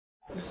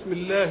بسم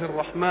الله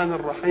الرحمن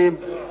الرحيم.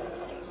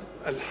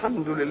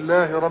 الحمد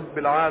لله رب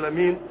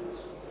العالمين،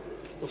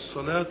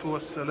 والصلاة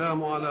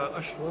والسلام على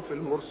أشرف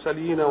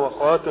المرسلين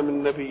وخاتم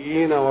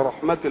النبيين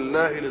ورحمة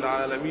الله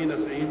للعالمين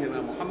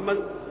سيدنا محمد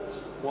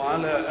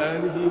وعلى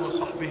آله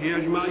وصحبه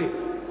أجمعين.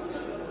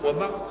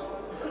 وبعد،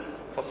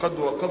 فقد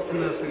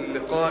وقفنا في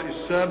اللقاء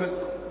السابق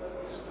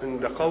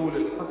عند قول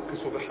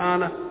الحق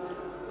سبحانه: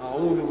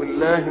 أعوذ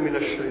بالله من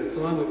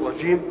الشيطان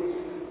الرجيم.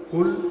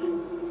 قل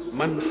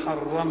من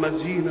حرم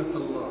زينة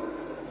الله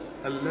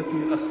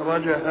التي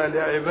أخرجها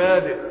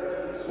لعباده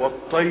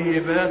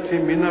والطيبات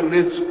من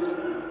الرزق.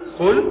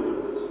 قل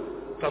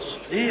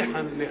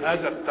تصحيحا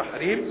لهذا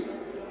التحريم: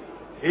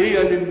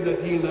 هي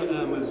للذين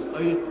آمنوا،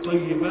 أي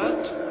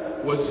الطيبات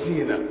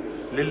والزينة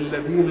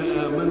للذين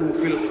آمنوا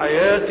في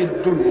الحياة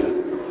الدنيا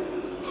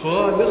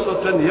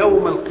خالصة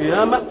يوم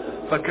القيامة،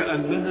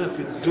 فكأنها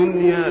في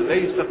الدنيا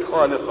ليست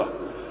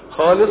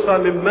خالصة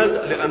من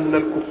ماذا؟ لأن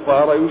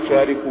الكفار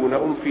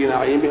يشاركونهم في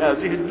نعيم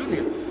هذه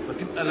الدنيا،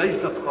 فتبقى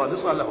ليست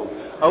خالصة لهم،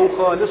 أو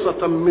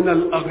خالصة من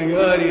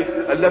الأغيار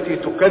التي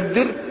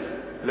تكدر،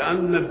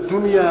 لأن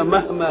الدنيا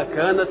مهما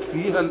كانت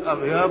فيها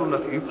الأغيار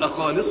التي يبقى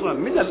خالصة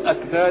من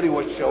الأكدار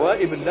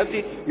والشوائب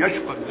التي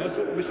يشقى الناس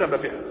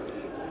بسببها.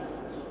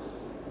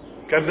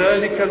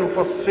 كذلك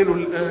نفصل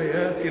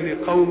الآيات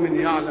لقوم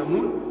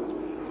يعلمون.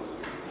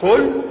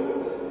 قل،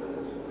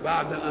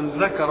 بعد أن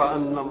ذكر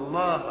أن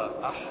الله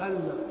أحل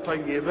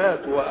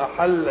الطيبات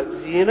وأحل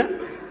الزينة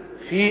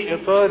في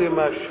إطار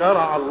ما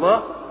شرع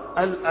الله،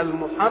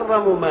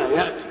 المحرم ما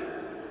يأتي.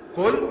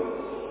 قل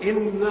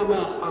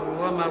إنما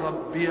حرم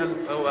ربي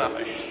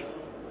الفواحش،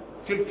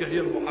 تلك هي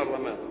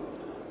المحرمات،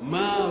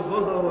 ما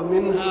ظهر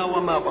منها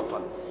وما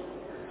بطن.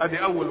 هذه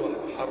أول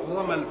واحدة،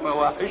 حرم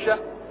الفواحش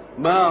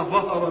ما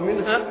ظهر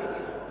منها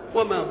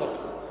وما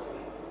بطن،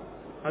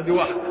 هذه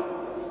واحدة.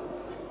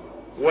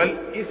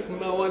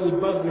 والإثم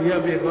والبغي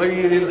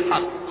بغير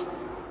الحق،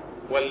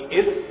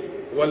 والإثم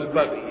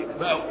والبغي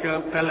بقى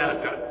كام؟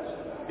 ثلاثة.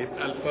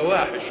 يبقى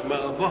الفواحش ما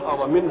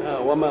ظهر منها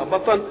وما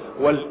بطن،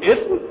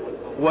 والإثم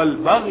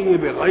والبغي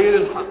بغير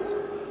الحق.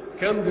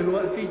 كم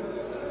دلوقتي؟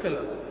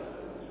 ثلاثة.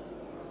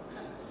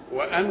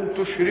 وأن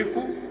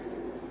تشركوا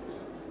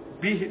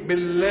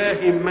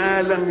بالله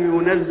ما لم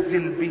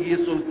ينزل به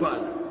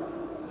سلطانا،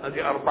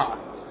 هذه أربعة.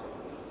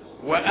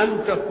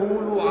 وأن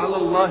تقولوا على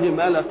الله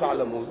ما لا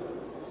تعلمون،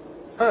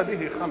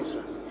 هذه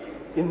خمسة.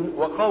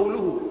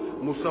 وقوله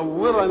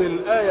مصورا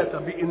الآية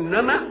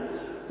بإنما،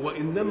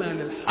 وإنما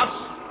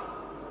للحصر،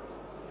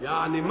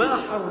 يعني ما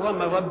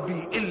حرم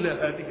ربي إلا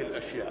هذه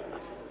الأشياء،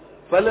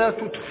 فلا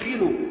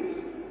تدخلوا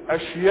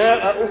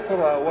أشياء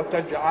أخرى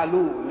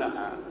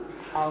وتجعلونها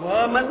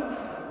حراما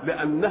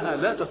لأنها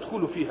لا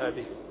تدخل في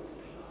هذه.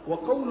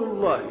 وقول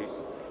الله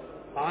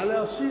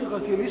على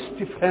صيغة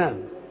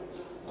الاستفهام: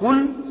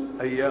 قل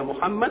أي يا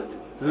محمد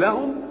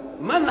لهم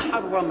من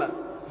حرم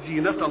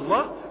زينة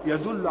الله،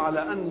 يدل على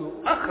أنه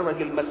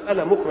أخرج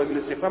المسألة مخرج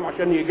الاستفهام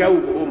عشان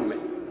يجاوبوا هم.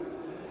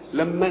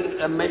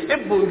 لما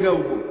يحبوا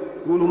يجاوبوا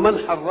يقولوا من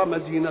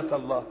حرم زينة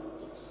الله،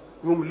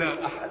 يقولوا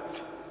لا أحد،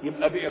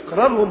 يبقى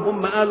بإقرارهم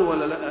هم قالوا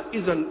ولا لا؟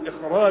 إذا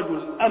إخراج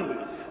الأمر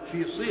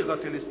في صيغة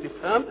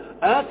الاستفهام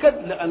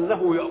آكد،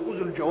 لأنه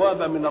يأخذ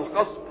الجواب من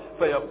الخصم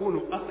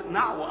فيكون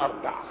أقنع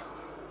وأرجع.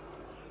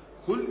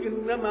 قل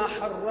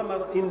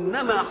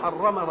إنما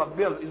حرم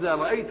ربي، إذا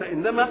رأيت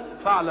إنما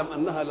فاعلم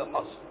أنها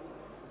للحصر.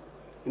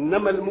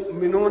 إنما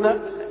المؤمنون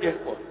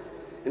إخوة،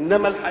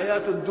 إنما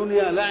الحياة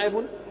الدنيا لعب،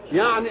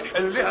 يعني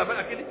حلها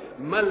بقى كده: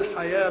 ما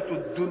الحياة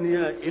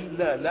الدنيا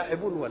إلا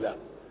لعب ولا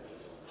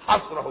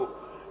حصره.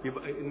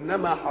 يبقى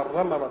إنما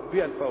حرم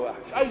ربي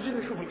الفواحش. عايزين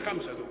نشوف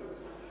الخمسة دول.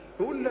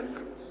 يقول لك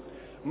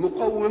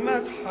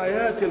مقومات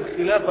حياة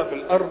الخلافة في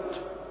الأرض،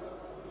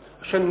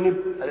 عشان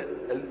يبقى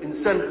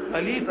الإنسان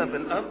خليفة في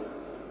الأرض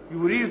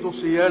يريد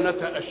صيانة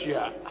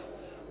أشياء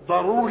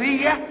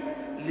ضرورية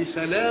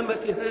لسلامة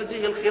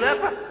هذه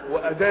الخلافة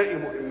وأداء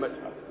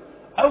مهمتها.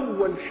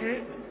 أول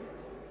شيء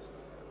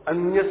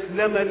أن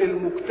يسلم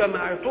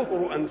للمجتمع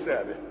طهر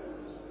أنسابه،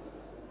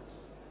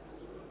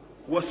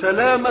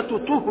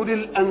 وسلامة طهر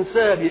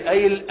الأنساب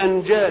أي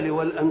الأنجال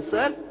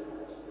والأنسال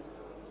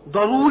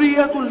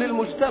ضرورية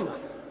للمجتمع،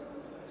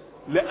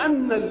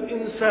 لأن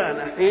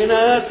الإنسان حين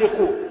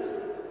يثق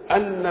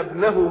أن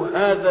ابنه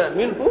هذا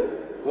منه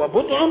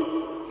وبضع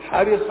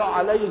حرص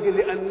عليه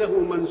لأنه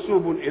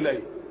منسوب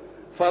إليه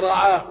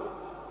فرعاه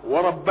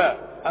ورباه.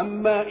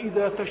 أما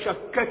إذا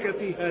تشكك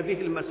في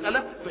هذه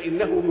المسألة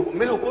فإنه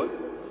يهمله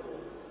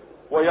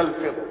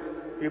ويلفظه،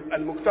 يبقى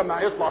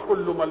المجتمع يطلع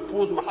كله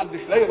ملفوظ، محدش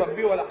لا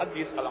يربيه ولا حد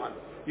يسأل عنه.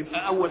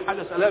 يبقى أول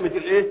حاجة سلامة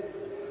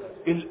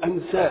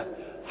الأنساب،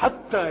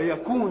 حتى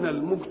يكون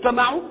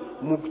المجتمع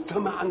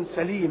مجتمعا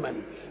سليما،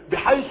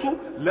 بحيث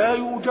لا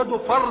يوجد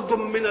فرد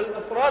من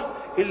الأفراد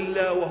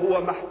إلا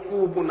وهو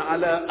محسوب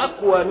على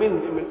أقوى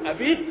منه من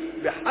أبيه،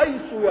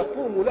 بحيث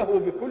يقوم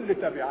له بكل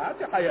تبعات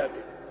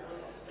حياته.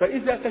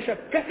 فإذا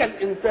تشكك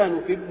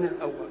الإنسان في ابن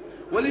الأول،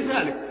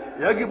 ولذلك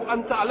يجب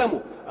أن تعلموا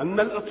أن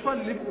الأطفال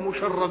اللي يبقوا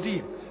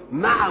مشردين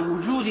مع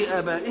وجود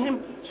آبائهم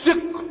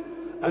ثق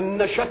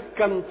أن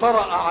شكا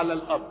طرأ على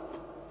الأب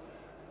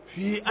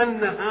في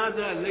أن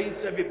هذا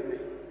ليس بابنه،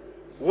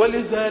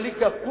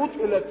 ولذلك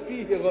قتلت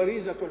فيه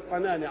غريزة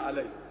الحنان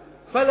عليه،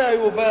 فلا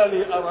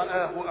يبالي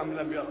أرآه أم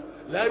لم يره،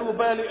 لا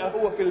يبالي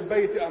أهو في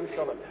البيت أم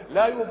شرب،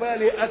 لا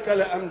يبالي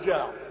أكل أم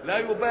جاع، لا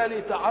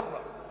يبالي تعرف.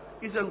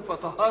 إذا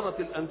فطهارة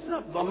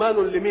الأنساب ضمان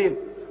لمين؟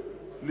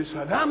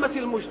 لسلامة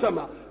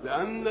المجتمع،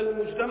 لأن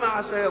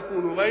المجتمع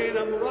سيكون بين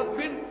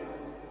مرب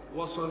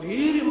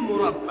وصغير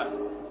مربى.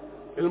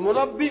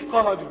 المربي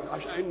قادر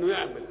عشان انه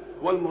يعمل،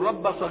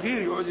 والمربى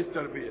صغير يعيد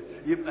التربيه،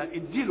 يبقى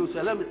اديله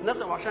سلامه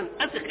نفسه عشان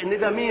اثق ان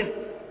ده مين؟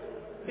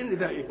 ان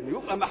ده ابني،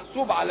 يبقى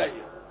محسوب عليا.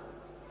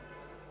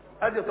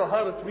 ادي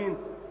طهاره مين؟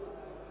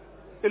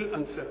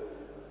 الانساب.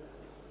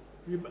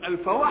 يبقى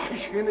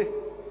الفواحش هنا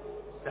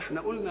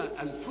احنا قلنا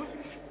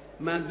الفحش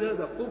ما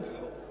زاد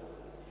قبحه،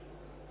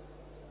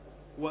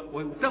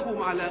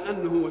 وانتهوا على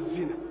انه هو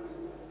الزنا.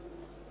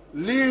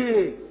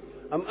 ليه؟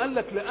 أم قال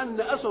لك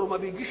لأن أثره ما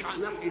بيجيش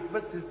على ناحية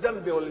بس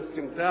الذنب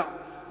والاستمتاع،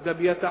 ده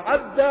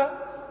بيتعدى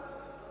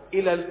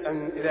إلى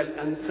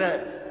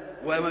الأنسال،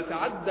 وما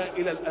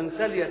تعدى إلى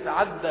الأنسال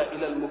يتعدى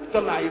إلى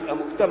المجتمع، يبقى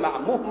مجتمع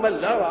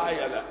مهمل لا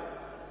رعاية له،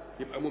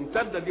 يبقى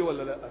ممتدة دي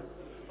ولا لا؟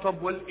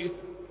 طب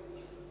والإثم؟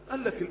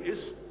 قال لك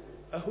الإثم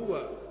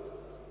أهو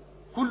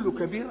كل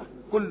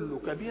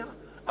كبيرة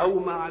أو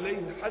ما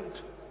عليه حد.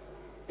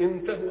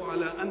 انتهوا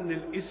على أن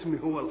الإثم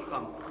هو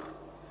الخمر،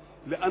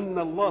 لأن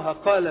الله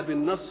قال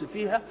بالنص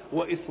فيها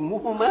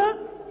وإثمهما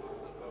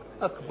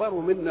أكبر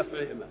من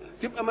نفعهما.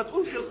 تبقى ما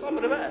تقولش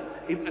الخمر بقى،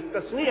 يبقى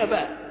التسمية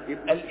بقى،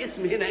 يبقى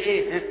الإثم هنا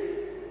إيه؟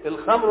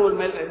 الخمر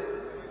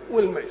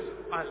والميسر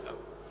على الأول.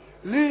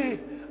 ليه؟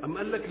 أم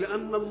قال لك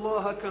لأن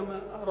الله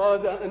كما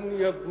أراد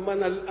أن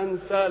يضمن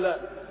الأنسال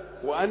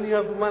وأن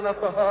يضمن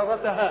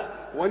طهارتها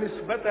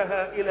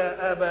ونسبتها إلى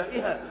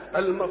آبائها،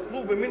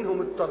 المطلوب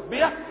منهم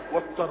التربية،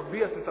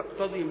 والتربية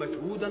تقتضي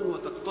مجهودا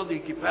وتقتضي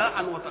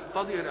كفاحا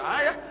وتقتضي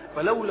رعاية،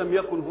 فلو لم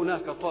يكن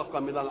هناك طاقة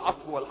من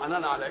العطف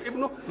والحنان على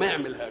ابنه ما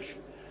يعملهاش.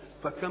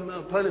 فكما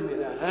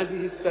ضمن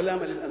هذه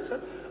السلامة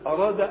للأنسان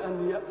أراد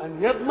أن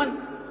يضمن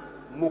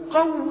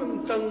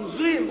مقوم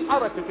تنظيم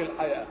حركة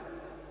الحياة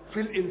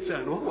في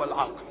الإنسان وهو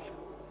العقل.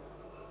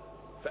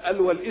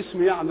 فقال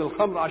والاسم يعني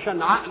الخمر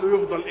عشان عقله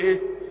يفضل ايه؟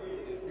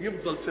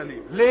 يفضل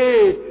سليم.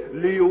 ليه؟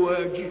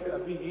 ليواجه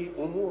به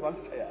امور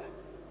الحياه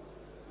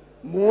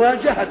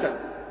مواجهه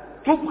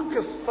تبقي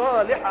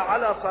الصالح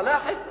على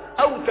صلاحه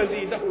او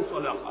تزيده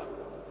صلاحا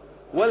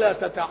ولا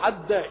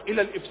تتعدى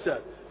الى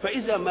الافساد.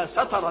 فاذا ما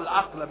ستر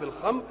العقل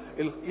بالخمر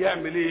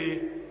يعمل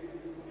ايه؟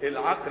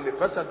 العقل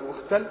فسد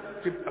واختل،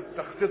 تبقى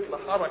التخطيط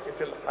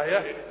لحركه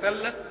الحياه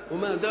اختلت،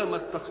 وما دام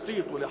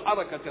التخطيط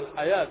لحركه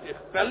الحياه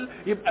اختل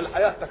يبقى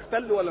الحياه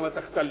تختل ولا ما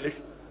تختلش؟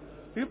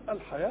 يبقى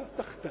الحياه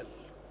تختل.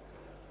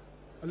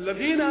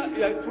 الذين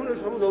ياتون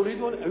يشربون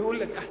يريدون يقول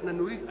لك احنا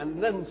نريد ان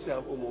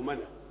ننسى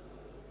همومنا.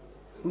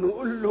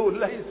 نقول له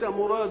ليس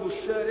مراد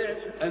الشارع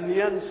ان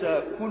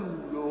ينسى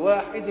كل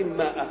واحد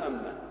ما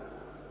اهمه،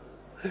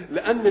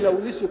 لأن لو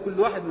نسي كل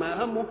واحد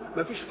ما أهمه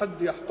ما فيش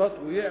حد يحتاط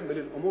ويعمل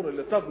الأمور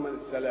اللي تضمن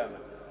السلامة.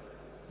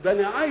 ده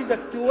أنا عايزك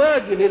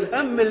تواجه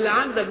الهم اللي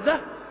عندك ده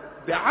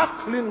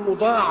بعقل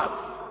مضاعف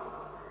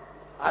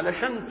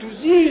علشان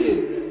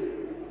تزيل.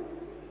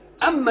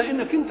 أما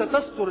إنك أنت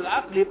تستر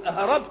العقل يبقى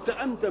هربت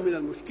أنت من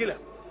المشكلة.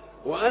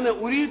 وأنا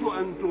أريد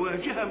أن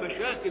تواجه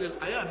مشاكل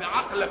الحياة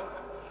بعقلك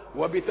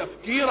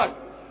وبتفكيرك.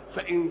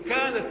 فإن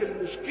كانت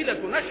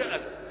المشكلة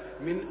نشأت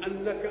من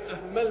أنك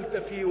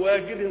أهملت في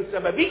واجب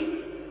سببي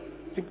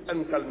تبقى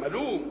أنت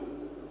الملوم،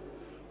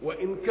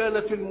 وإن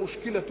كانت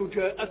المشكلة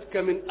جاءتك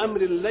من أمر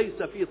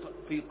ليس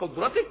في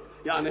قدرتك،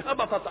 يعني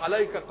هبطت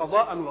عليك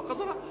قضاء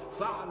وقدرا،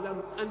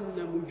 فاعلم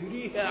أن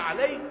مجريها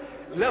عليك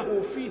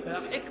له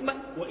فيها حكمة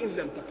وإن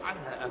لم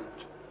تفعلها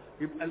أنت.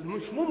 يبقى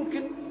مش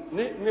ممكن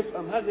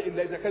نفهم هذا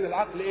إلا إذا كان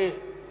العقل إيه؟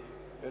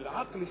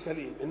 العقل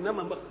سليم.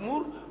 إنما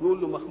مخمور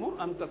نقول له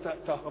مخمور أنت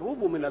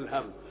تهرب من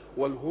الهم،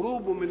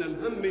 والهروب من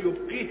الهم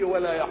يبقيه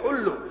ولا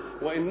يحله،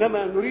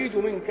 وإنما نريد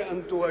منك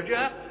أن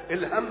تواجه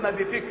الهم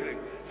بفكرك.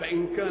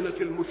 فإن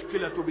كانت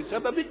المشكلة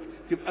بسببك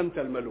تبقى أنت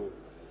الملوم.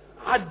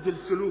 عدل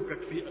سلوكك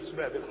في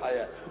أسباب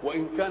الحياة،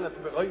 وإن كانت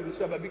بغير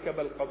سببك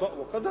بل قضاء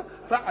وقدر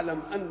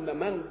فاعلم أن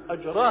من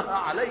أجراها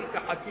عليك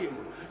حكيم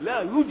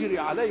لا يجري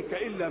عليك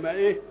إلا ما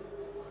إيه؟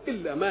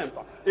 إلا ما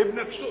ينفع.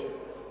 ابنك سؤل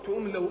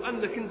تقوم لو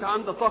أنك أنت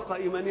عندك طاقة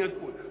إيمانية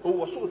تقول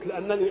هو سقط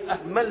لأنني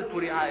أهملت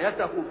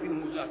رعايته في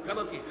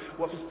المذاكرة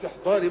وفي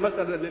استحضار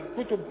مثلا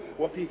للكتب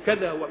وفي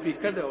كذا وفي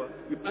كذا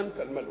يبقى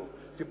أنت الملوم.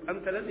 تبقى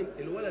أنت لازم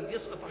الولد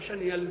يسقط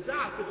عشان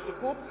يلزعك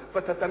السقوط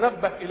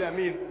فتتنبه إلى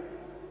مين؟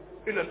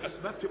 إلى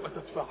الأسباب تبقى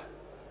تدفعها.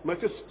 ما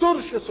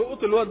تسترش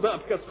سقوط الولد بقى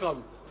بكاس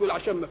خمر تقول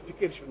عشان ما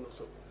افتكرش إنه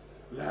سقط.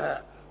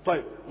 لا.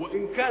 طيب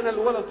وإن كان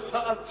الولد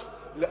سقط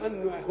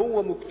لأنه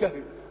هو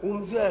مجتهد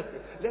ومذاكر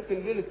لكن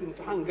ليلة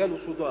الامتحان جاله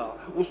صداع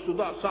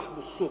والصداع صاحبه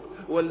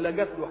الصبح ولا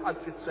جات له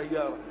حادثة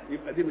سيارة،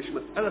 يبقى دي مش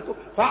مسألته.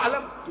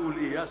 فاعلم تقول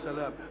إيه يا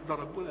سلام ده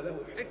ربنا له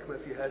حكمة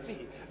في هذه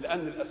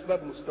لأن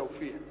الأسباب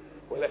مستوفية،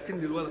 ولكن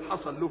الولد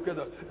حصل له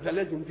كده ده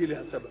لازم دي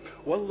لها سبب.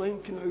 والله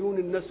يمكن عيون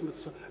الناس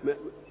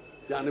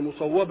يعني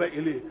مصوبه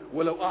اليه،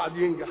 ولو قعد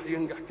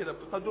ينجح كده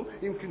بتقدم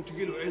يمكن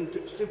تجي له عين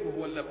تقصفه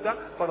ولا بتاع،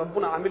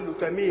 فربنا عامل له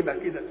تميمه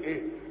كده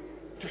ايه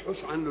تحوش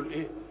عنه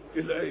الايه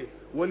الايه.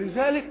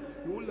 ولذلك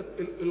يقول لك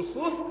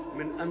الخوف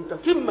من ان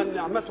تتم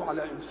النعمه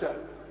على انسان.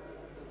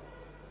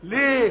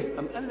 ليه؟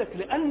 أم قال لك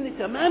لان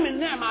تمام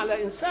النعمه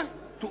على انسان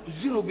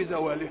تؤذن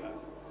بزوالها.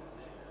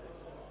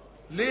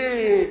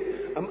 ليه؟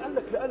 أم قال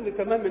لك لان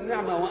تمام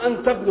النعمه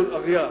وانت ابن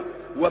الاغيار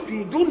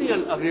وفي دنيا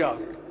الاغيار،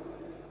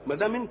 ما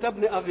دام انت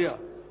ابن اغيار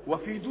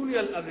وفي دنيا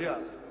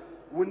الاغيار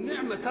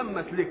والنعمه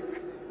تمت لك،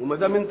 وما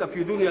دام انت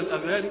في دنيا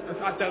الاغيار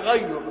يبقى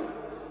تغير،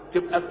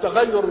 تبقى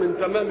التغير من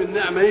تمام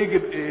النعمه يجي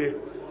بايه؟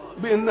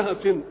 بانها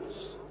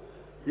تنقص.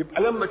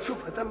 يبقى لما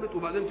تشوفها تمت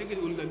وبعدين تيجي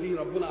تقول ده دي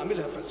ربنا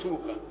عاملها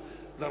فسوقه،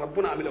 ده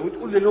ربنا عاملها،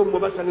 وتقول للام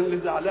مثلا اللي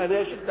زعلانه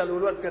يا شيخ ده لو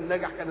الواد كان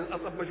ناجح كان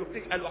القصب ما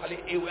شفتيش قالوا عليه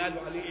ايه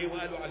وقالوا عليه ايه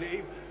وقالوا عليه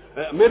ايه،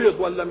 مرض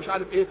ولا مش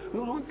عارف ايه،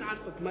 نقول له انت عارف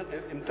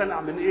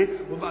امتنع من ايه؟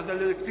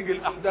 وبعدين تيجي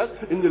الاحداث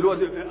ان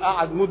الواد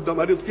قعد مده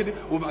مريض كده،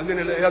 وبعدين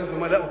العيال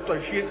زملاء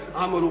الطايشين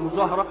عملوا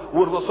مظاهره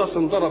والرصاص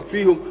انضرب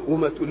فيهم،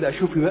 وما تقول لها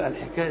شوفي بقى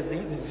الحكايه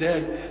دي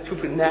ازاي،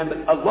 شوفي النعمه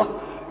الله.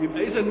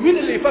 يبقى اذا مين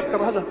اللي يفكر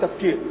هذا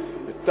التفكير؟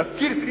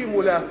 التفكير في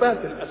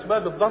ملافاه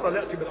الاسباب الضاره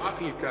ياتي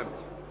بالعقل الكامل،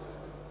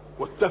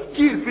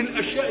 والتفكير في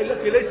الاشياء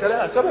التي ليس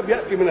لها سبب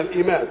ياتي من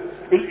الايمان.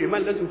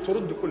 الايمان لازم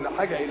ترد كل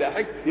حاجه الى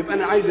حاجه. يبقى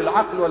انا عايز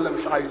العقل ولا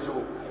مش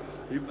عايزه؟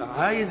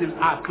 يبقى عايز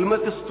العقل، ما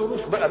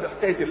تستروش بقى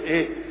بحكايه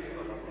الايه؟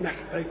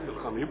 حكايه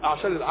الخمر. يبقى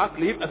عشان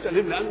العقل يبقى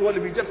سليم، لانه هو اللي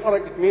بيجيب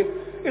حركه مين؟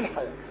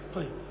 الحياه.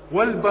 طيب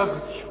والبغي،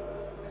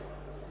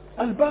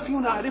 البغي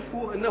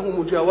نعرفه انه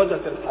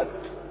مجاوزه الحد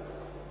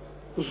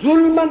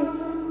ظلما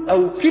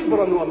او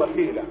كبرا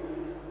ومخيله.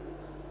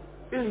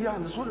 ايه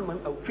يعني ظلما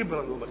او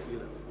كبرا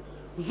ومخيله؟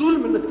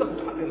 ظلم انك تاخد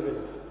حق الغير،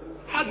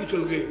 حاجه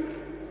الغير.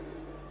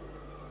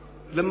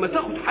 لما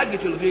تاخد حاجه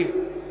الغير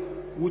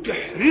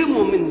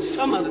وتحرمه من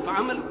ثمره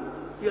عمل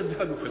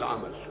يذهب في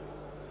العمل،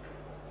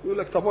 يقول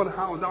لك طب انا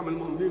هقعد اعمل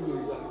منضيج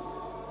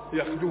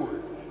ياخدوها،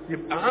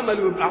 يبقى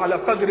عمله يبقى على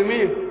قدر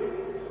مين؟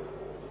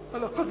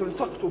 على قدر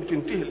طاقته،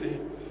 بتنتهي الايه؟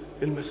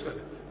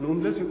 المساله.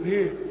 نقوم لازم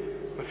ايه؟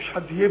 ما فيش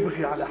حد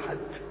يبغي على حد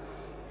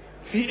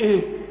في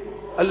ايه؟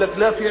 قال لك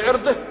لا في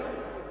عرضه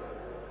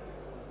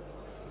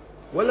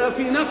ولا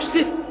في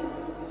نفسه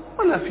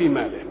ولا في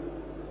ماله.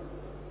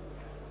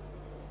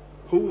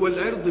 هو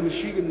العرض مش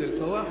يجي من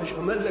الفواحش،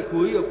 عمل لك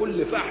وهي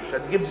كل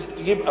فحشه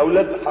تجيب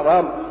اولاد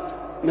حرام،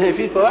 ما هي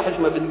في فواحش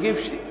ما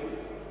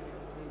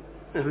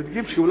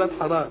بتجيبش اولاد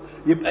حرام.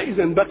 يبقى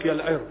اذا بقي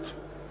العرض،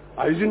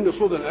 عايزين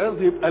نصود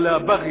العرض، يبقى لا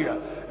بغي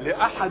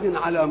لاحد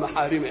على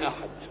محارم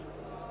احد.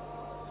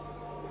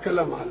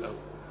 كلام على الاول.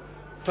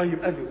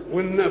 طيب ادي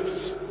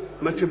والنفس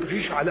ما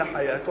تبغيش على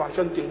حياته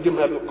عشان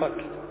تهدمها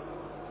بالقتل.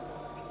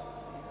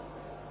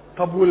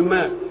 طب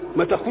والمال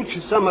ما تاخدش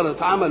ثمرة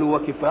عمله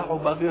وكفاحه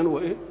بغيا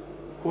وايه؟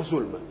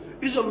 وظلما.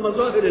 اذا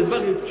مظاهر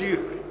البغي كتير،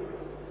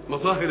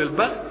 مظاهر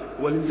البغي،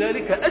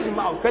 ولذلك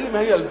اجمع كلمه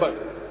هي البغي.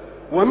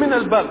 ومن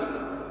البغي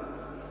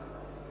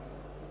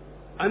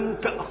ان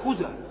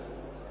تاخذ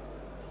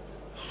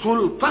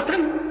سلطه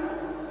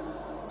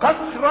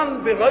قسرا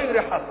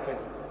بغير حق.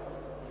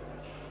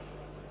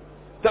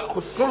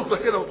 تاخذ سلطه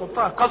كده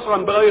وتحطها قسرا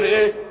بغير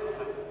ايه؟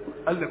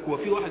 قال لك هو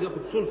في واحد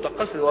ياخذ سلطه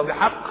قسر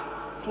وبحق؟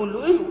 تقول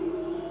له ايه؟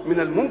 من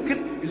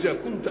الممكن اذا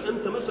كنت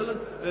انت مثلا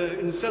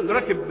انسان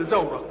راكب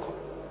بزورق،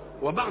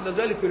 وبعد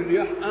ذلك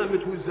الرياح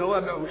قامت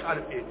والزوابع ومش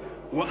عارف ايه،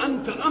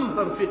 وانت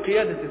امهر في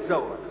قياده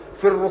الزورق،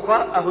 في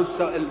الرخاء اهو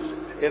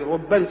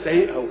الربان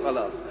سيئها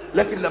وخلاص،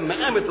 لكن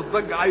لما قامت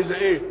الضجه عايزه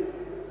ايه؟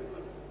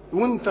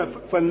 وانت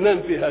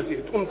فنان في هذه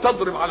تقوم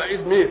تضرب على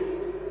ايد مين؟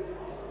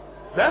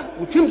 ده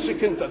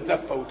وتمسك انت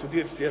الدفه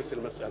وتدير سياسه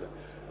المساله.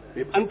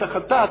 يبقى انت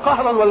خدتها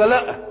قهرا ولا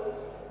لا؟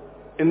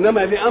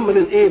 انما لامر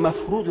ايه؟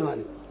 مفروض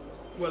عليك.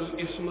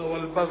 والاثم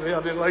والبغي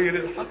بغير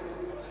الحق،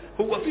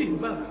 هو فيه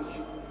بغي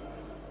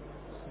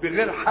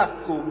بغير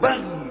حق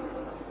وبغي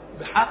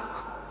بحق.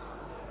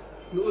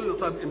 نقول له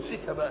طب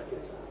امسكها بقى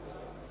كده.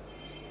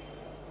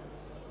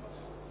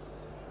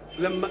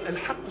 لما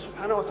الحق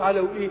سبحانه وتعالى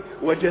يقول ايه؟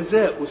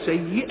 وجزاء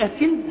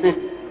سيئة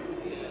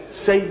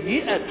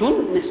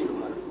سيئة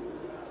مثلها،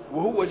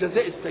 وهو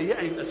جزاء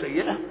السيئة يبقى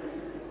سيئة،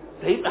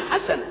 هيبقى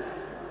حسنة.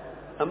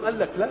 أم قال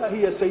لك لا،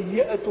 هي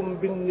سيئة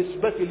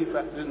بالنسبة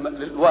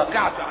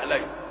للواقعة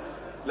عليه،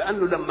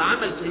 لأنه لما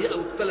عمل سيئة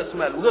واختلس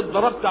مال وجد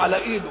ضربت على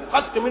إيده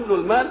وخدت منه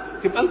المال،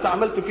 تبقى أنت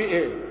عملت فيه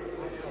إيه؟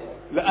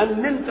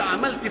 لأن أنت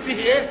عملت فيه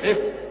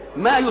إيه؟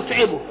 ما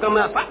يتعبه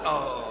كما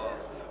فعل.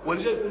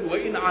 ولذلك يقول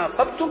وإن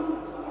عاقبتم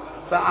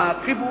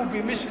فعاقبوا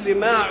بمثل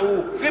ما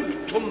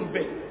عوقبتم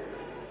به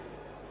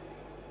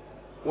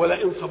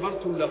ولئن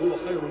صبرتم لهو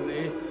خير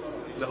لإيه؟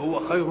 لهو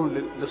خير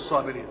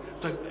للصابرين.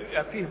 طيب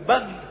فيه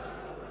بغي.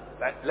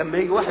 لما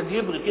يجي واحد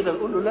يبغي كده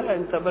نقول له لا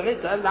انت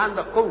بغيت، قال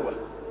عندك قوه،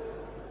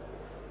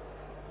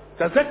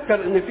 تذكر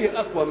ان فيه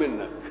اقوى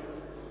منك،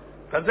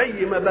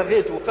 فزي ما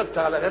بغيت وخدت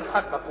على غير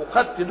حقك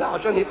وخدت ده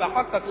عشان يبقى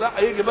حقك، لا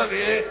هيجي بغي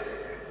ايه؟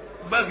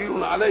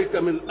 بغي عليك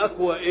من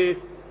اقوى ايه؟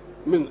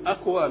 من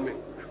اقوى منك.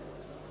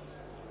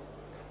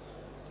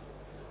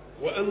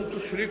 وأن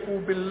تشركوا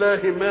بالله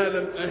ما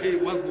لم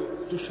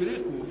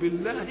تشركوا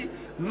بالله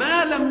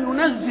ما لم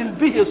ينزل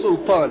به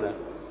سلطانا.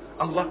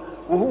 الله،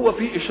 وهو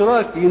في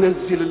إشراك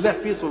ينزل الله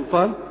فيه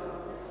سلطان؟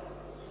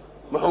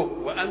 ما هو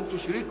وأن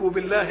تشركوا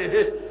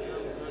بالله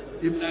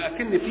يبقى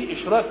أكن في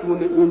إشراك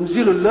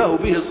ينزل الله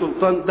به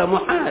سلطان، ده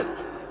محال.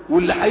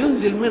 واللي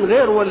هينزل من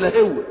غيره ولا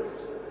هو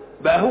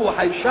بقى هو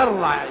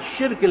هيشرع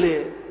الشرك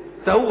ليه؟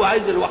 ده هو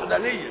عايز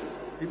الوحدانية،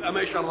 يبقى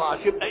ما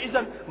يشرعش. يبقى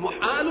إذن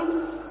محال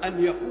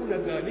أن يكون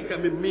ذلك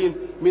من مين؟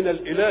 من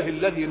الإله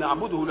الذي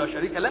نعبده لا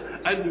شريك له،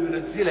 أن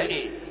ينزل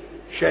إيه؟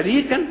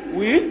 شريكا،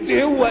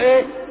 ويدي هو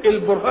إيه؟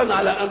 البرهان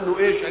على أنه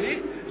إيه؟ شريك.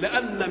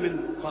 لأن من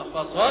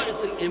خصائص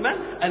الإيمان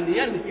أن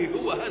ينفي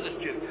هو هذا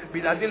الشرك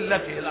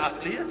بأدلته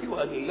العقلية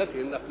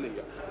وأدلته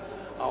النقلية.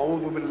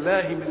 أعوذ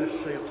بالله من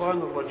الشيطان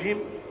الرجيم.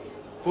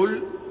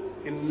 قل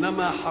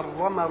إنما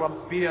حرم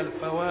ربي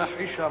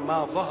الفواحش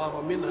ما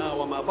ظهر منها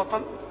وما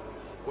بطن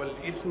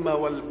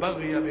والإثم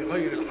والبغي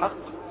بغير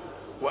الحق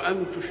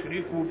وأن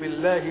تشركوا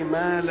بالله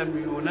ما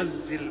لم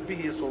ينزل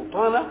به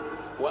سلطانا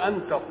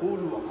وأن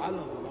تقولوا على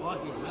الله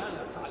ما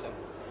لا تعلمون.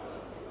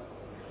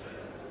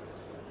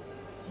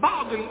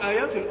 بعض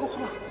الآيات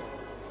الأخرى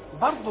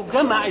برضو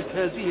جمعت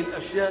هذه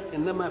الأشياء،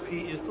 إنما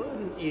في إطار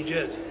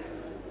إيجازي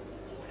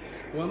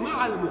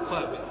ومع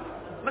المقابل.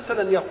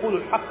 مثلا يقول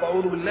الحق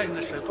أعوذ بالله من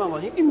الشيطان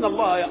الرجيم إن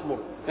الله يأمر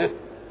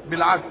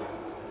بالعدل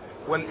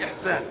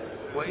والإحسان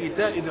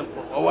وإيتاء ذي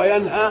القربى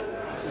وينهى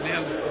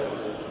عن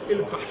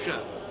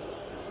الفحشاء.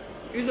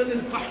 إذا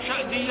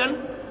الفحشاء دي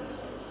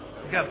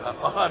جابها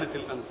طهارة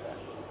الأنفال،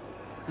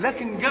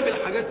 لكن جاب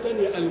الحاجات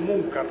الثانية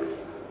المنكر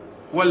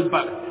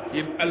والبغي.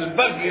 يبقى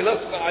البغي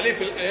نص عليه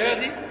في الآية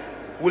دي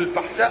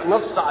والفحشاء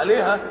نص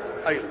عليها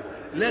أيضا،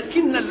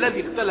 لكن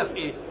الذي اختلف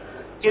إيه؟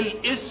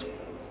 الاسم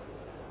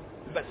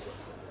بس.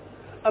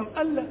 أم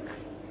قال لك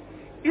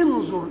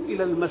انظر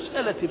إلى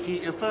المسألة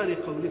في إطار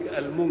قولك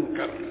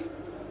المنكر،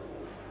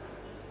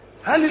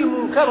 هل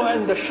المنكر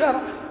عند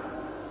الشرع؟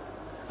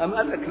 أم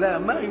قال لك لا،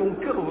 ما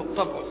ينكره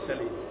الطبع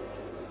السليم.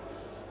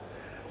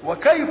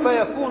 وكيف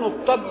يكون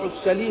الطبع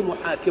السليم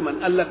حاكما؟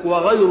 قال لك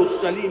وغير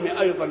السليم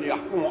أيضا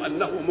يحكم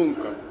أنه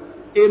منكر.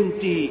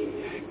 امتى؟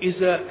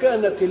 إذا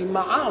كانت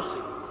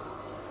المعاصي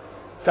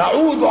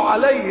تعود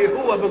عليه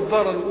هو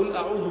بالضرر، يقول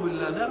أعوذ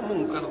بالله ده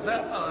منكر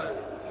ده.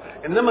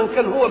 إنما إن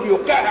كان هو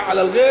بيوقعها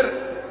على الغير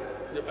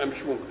يبقى مش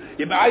منكر.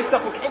 يبقى عايز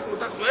تاخد حكم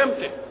تاخده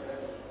امتى؟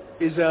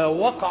 إذا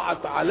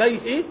وقعت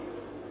عليه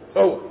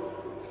هو،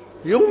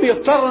 يوم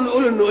يضطر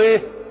نقول إنه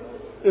إيه؟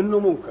 إنه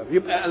منكر.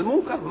 يبقى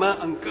المنكر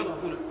ما أنكره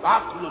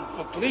العقل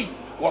الفطري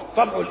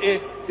والطبع الإيه؟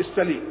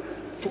 السليم.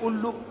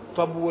 تقول له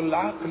طب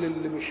والعقل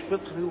اللي مش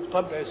فطري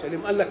وطبع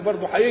سليم؟ قال لك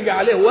برضه هيجي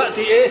عليه وقت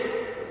إيه؟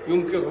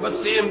 ينكره،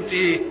 بس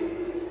امتى؟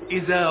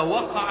 إذا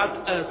وقعت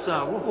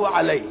آثاره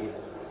عليه.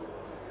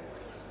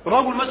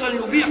 رجل مثلا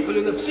يبيح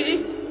لنفسه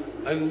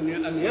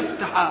أن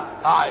يفتح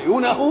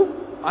أعينه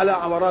على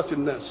عورات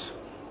الناس،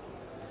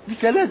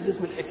 يتلذذ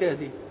من الحكاية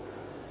دي.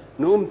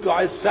 نقوم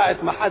عايز ساعة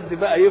ما حد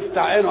بقى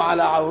يفتح عينه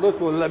على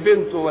عورته ولا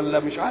بنته ولا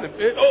مش عارف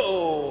ايه،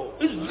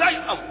 ازاي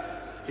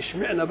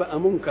اشمعنى بقى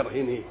منكر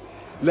هنا؟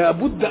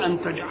 لابد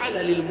ان تجعل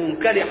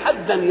للمنكر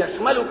حدا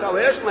يشملك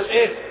ويشمل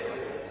ايه؟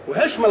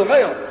 ويشمل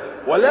غيرك،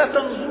 ولا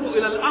تنظر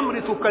الى الامر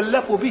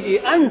تكلف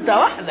به انت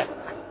وحدك،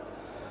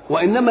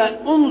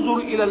 وانما انظر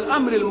الى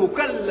الامر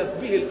المكلف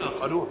به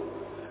الاخرون.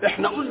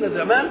 احنا قلنا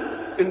زمان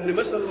ان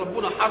مثلا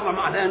ربنا حرم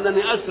على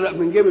انني اسرق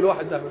من جيب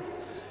الواحد ده،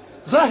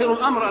 ظاهر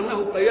الامر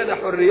انه قيد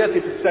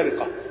حريتي في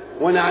السرقه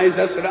وانا عايز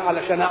اسرق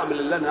علشان اعمل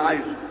اللي انا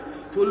عايزه.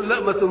 تقول لا،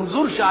 ما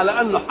تنظرش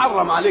على انه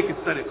حرم عليك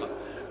السرقه،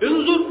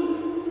 انظر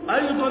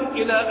ايضا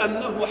الى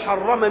انه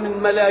حرم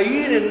من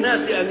ملايين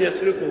الناس ان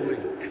يسرقوا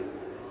منك.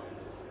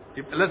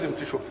 يبقى لازم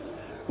تشوف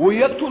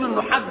وياك تقول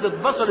انه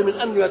حدد بصري من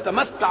انه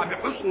يتمتع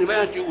بحسن ما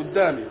ياتي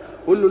قدامي.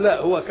 قل له لا،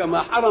 هو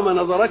كما حرم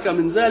نظرك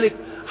من ذلك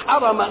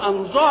حرم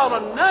انظار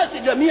الناس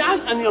جميعا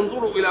ان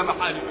ينظروا الى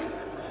محارمه.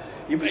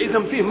 يبقى اذا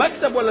فيه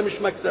مكسب ولا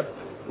مش مكسب؟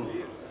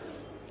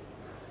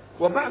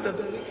 وبعد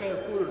ذلك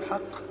يقول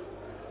الحق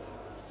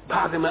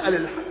بعد ما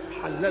قال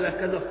حلل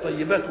كذا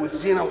الطيبات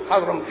والزينه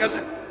وحرم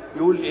كذا،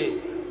 يقول ايه؟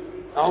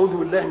 اعوذ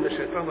بالله من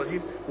الشيطان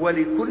الرجيم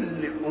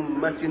ولكل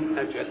امه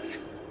اجل.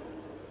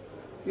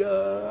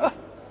 يا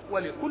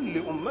ولكل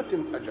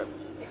امه اجل،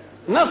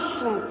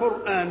 نص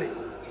قراني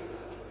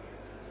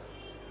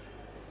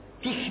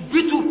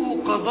تثبته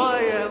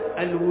قضايا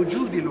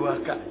الوجود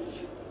الواقعي.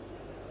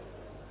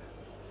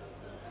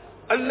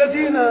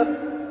 الذين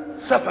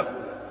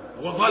سفكوا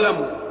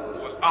وظلموا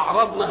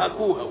والأعراض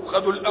نهكوها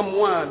وخذوا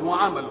الأموال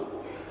وعملوا،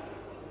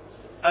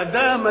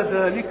 أدام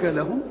ذلك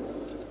له؟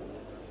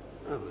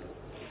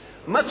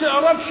 ما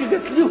تعرفش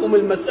جت لهم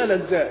المسألة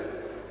ازاي.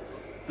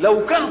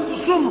 لو كان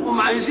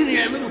خصومهم عايزين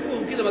يعملوا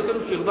فيهم كده ما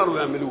كانوش يقدروا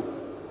يعملوه،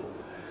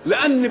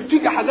 لأن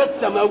بتيجي حاجات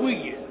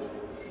سماوية،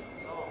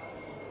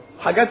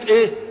 حاجات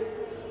ايه؟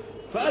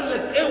 فقال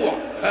لك اوعى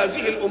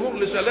هذه الأمور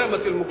لسلامة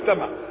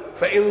المجتمع،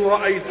 فإن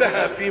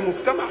رأيتها في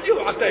مجتمع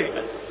اوعى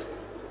تيأس،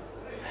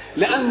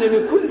 لأن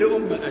لكل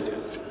أمة أجل،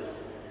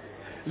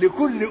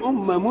 لكل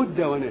أمة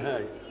مدة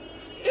ونهاية.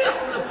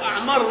 احنا في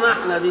اعمارنا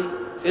احنا دي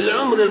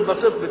العمر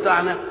البسيط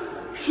بتاعنا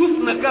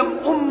شفنا كم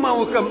امه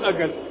وكم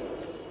اجل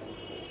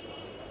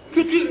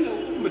كتير.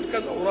 امه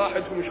كذا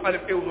وراحت ومش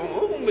عارف ايه،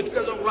 وامه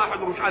كذا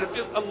وراحت ومش عارف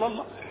ايه.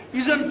 الله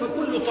اذا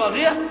فكل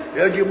طاغيه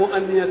يجب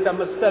ان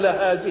يتمثل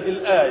هذه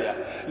الايه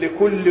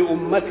لكل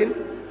امه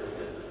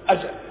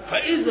اجل،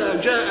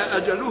 فاذا جاء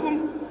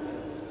اجلهم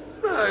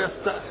لا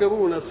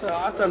يستأخرون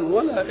ساعة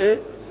ولا ايه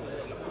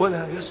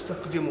ولا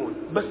يستقدمون.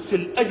 بس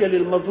الاجل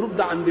المضروب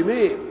ده عند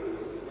مين؟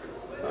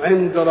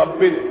 عند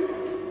ربنا.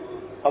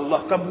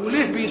 الله طب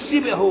وليه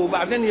بيسيبه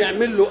وبعدين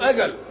يعمل له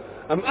اجل؟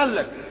 ام قال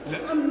لك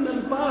لان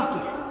الباطل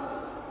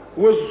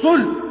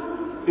والظلم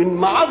ان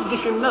ما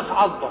عضش الناس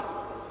عضه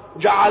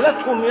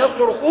جعلتهم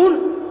يصرخون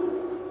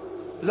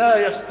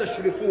لا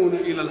يستشرفون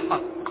الى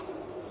الحق،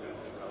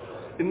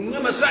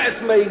 انما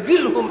ساعه ما يجي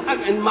لهم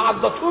حاجه ان ما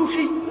عضتهمش.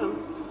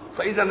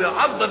 فاذا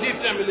العضه دي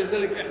بتعمل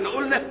لذلك احنا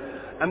قلنا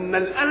ان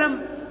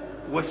الالم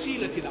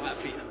وسيله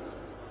العافيه،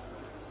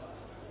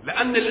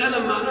 لان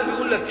الالم معناه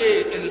بيقول لك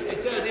ايه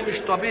الحكايه دي مش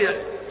طبيعي،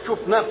 شوف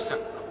نفسك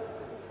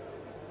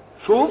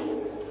شوف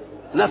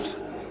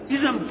نفسك.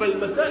 اذا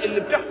فالمسائل اللي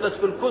بتحدث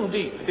في الكون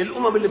دي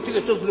الامم اللي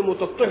بتيجي تظلم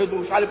وتضطهد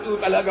ومش عارف ايه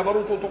ويبقى لها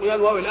جبروت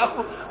وطغيان والى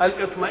اخره،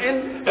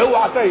 الاطمئن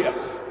اوعى تيأس،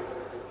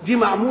 دي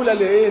معموله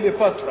لايه؟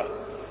 لفتره.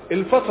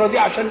 الفتره دي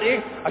عشان ايه؟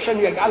 عشان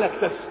يجعلك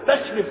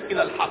تستشرف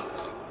الى الحق،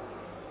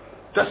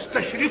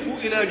 تستشرف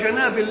الى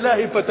جناب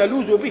الله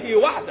فتلوذ به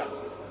وحده.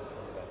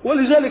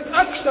 ولذلك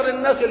اكثر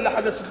الناس اللي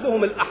حدثت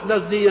لهم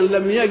الاحداث دي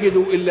لم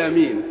يجدوا الا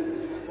مين؟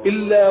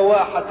 الا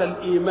واحة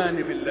الايمان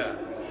بالله،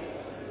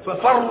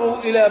 ففروا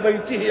الى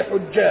بيته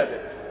حجاجا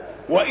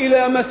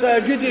والى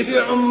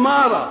مساجده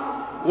عمارا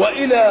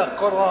والى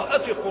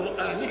قراءة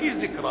قرآنه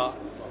ذكرا.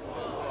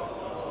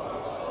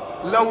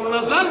 لو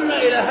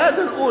نظرنا الى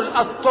هذا نقول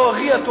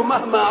الطاغية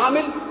مهما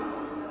عمل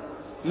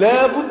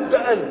لا بد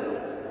ان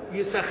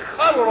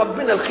يسخروا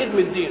ربنا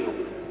لخدمة دينه،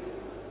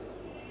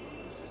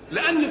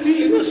 لان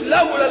في ناس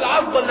لولا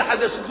العضة اللي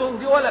حدثت لهم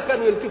دي ولا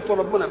كانوا يلتفتوا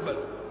ربنا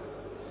ببالهم.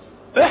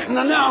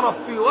 احنا نعرف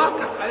في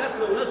واقع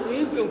حياتنا وناس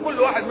يمكن كل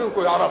واحد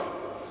منكم يعرف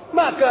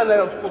ما كان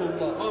يذكر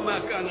الله وما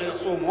كان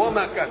يصوم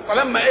وما كان،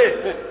 فلما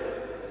ايه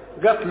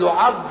جات له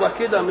عضة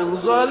كده من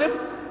ظالم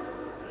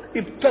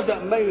ابتدأ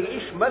ما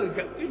يلاقيش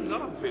ملجأ الا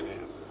ربنا.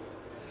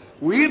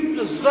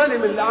 ويبقى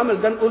الظالم اللي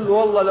عمل ده نقول له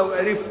والله لو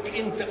عرفت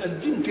انت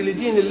قدمت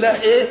لدين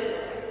الله ايه،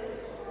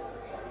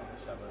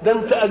 ده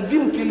انت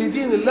قدمت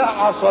لدين الله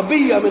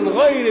عصبية من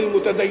غير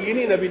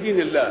المتدينين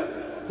بدين الله،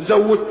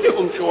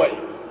 زودتهم شوية.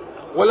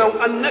 ولو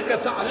انك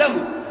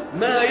تعلم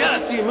ما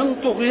يأتي من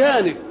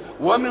طغيانك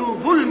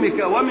ومن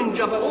ظلمك ومن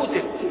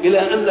جبروتك الى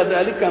ان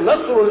ذلك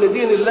نصر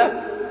لدين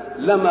الله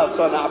لما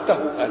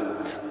صنعته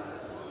انت.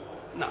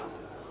 نعم.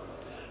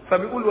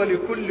 فبيقول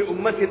ولكل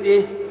امة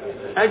ايه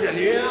اجل،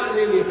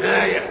 يعني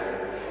نهاية.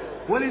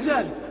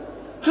 ولذلك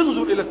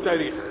تنظر الى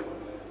التاريخ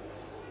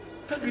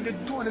تجد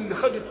الدول اللي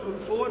خدت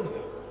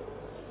عنفوانها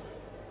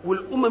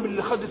والامم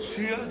اللي خدت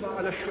سيادة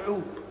على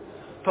الشعوب.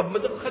 طب ما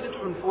دام خدت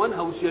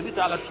عنفوانها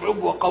وسيادتها على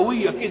الشعوب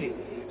وقوية كده،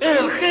 ايه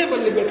الخيبة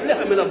اللي جات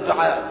لها من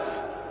الضعاف؟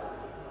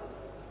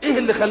 ايه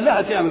اللي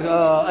خلاها تعمل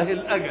اهي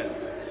الاجل؟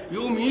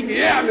 يقوم يجي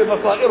يعمل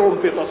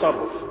بصائرهم في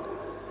تصرف،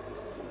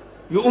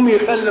 يقوم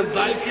يخلي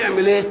الضعيف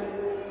يعمل ايه؟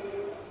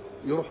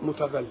 يروح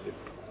متغلب،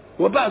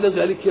 وبعد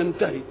ذلك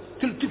ينتهي.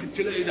 تلتفت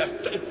تلاقي ده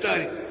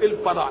التاريخ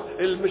الفراعنه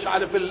مش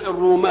عارف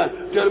الرومان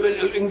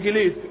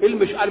الانجليز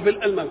مش عارف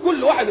الالمان،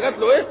 كل واحد جات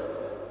له ايه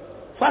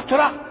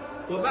فتره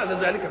وبعد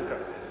ذلك انتهى.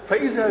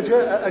 فاذا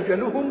جاء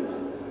اجلهم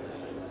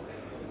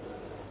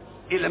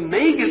لما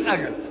يجي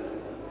الاجل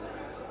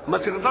ما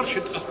تقدرش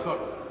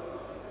تاخره.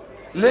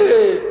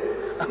 ليه؟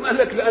 أم قال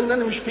لك لان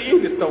انا مش في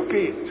ايد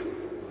التوقيت،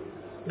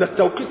 ده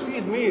التوقيت في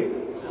ايد مين؟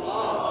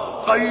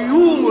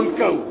 قيوم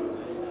الكون.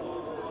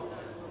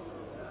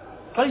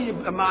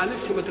 طيب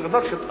معلش ما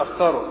تقدرش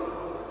تاخره،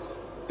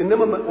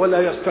 انما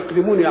ولا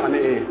يستقدمون يعني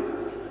ايه؟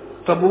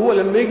 طب هو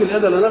لما يجي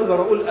الاجل انا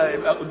اقدر اقول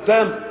يبقى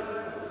قدام؟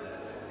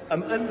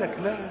 ام قال لك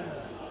لا،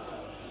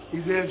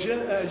 اذا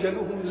جاء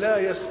اجلهم لا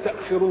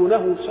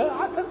يستاخرونه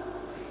ساعه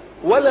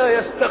ولا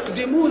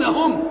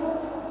يستقدمونهم،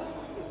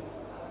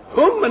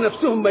 هم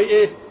نفسهم ما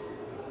ايه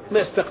ما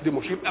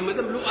يستقدموش. يبقى ما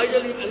دام له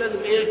اجل يبقى لازم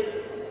ايه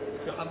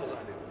يحافظ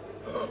عليه.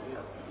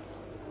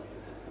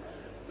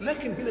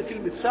 لكن هنا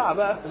كلمه ساعه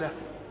بقى لا،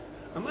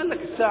 أم قال لك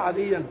الساعة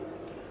دي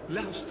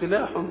لها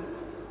اصطلاح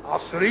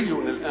عصري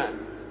الآن،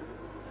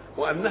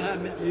 وأنها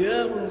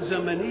معيار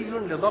زمني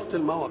لضبط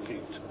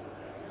المواقيت.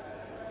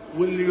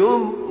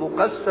 واليوم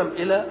مقسم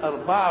إلى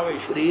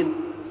 24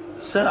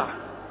 ساعة،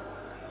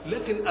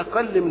 لكن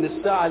أقل من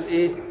الساعة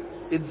الإيه؟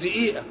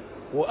 الدقيقة،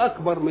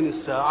 وأكبر من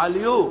الساعة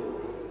اليوم،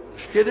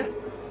 مش كده؟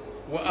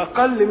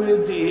 وأقل من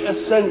الدقيقة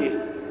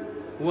الثانية.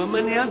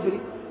 ومن يدري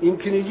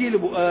يمكن يجي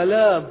له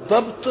آلات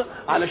ضبط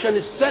علشان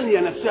الثانية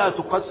نفسها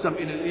تقسم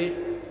إلى الإيه؟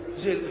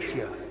 زي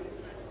الأشياء.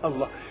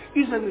 الله.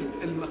 إذا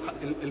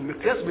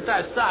المقياس بتاع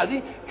الساعة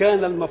دي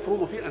كان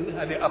المفروض فيه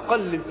أنها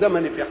لأقل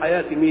الزمن في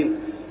حياة مين؟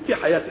 في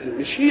حياة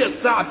مش هي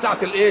الساعة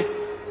بتاعت الإيه؟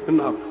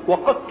 النهار.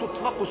 وقد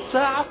تطلق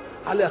الساعة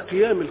على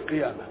قيام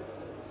القيامة،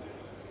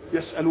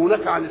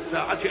 يسألونك عن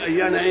الساعة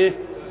أيان إيه؟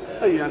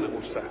 أيان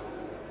مرساها.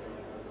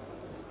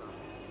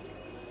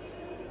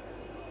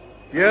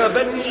 يا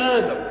بني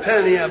آدم،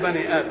 ثاني يا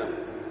بني آدم،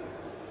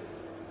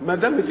 ما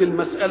دامت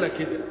المسألة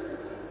كده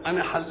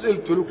أنا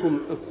حللت لكم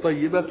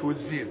الطيبات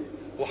والزين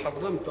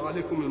وحرمت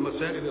عليكم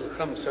المسائل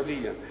الخمسة دي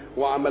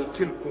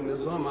وعملت لكم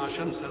نظام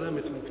عشان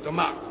سلامة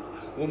مجتمعكم،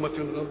 وما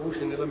تنغروش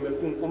ان لما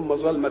يكون أمة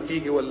ظالمة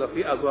تيجي ولا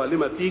فئة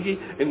ظالمة تيجي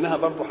انها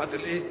برضه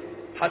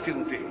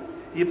هتنتهي.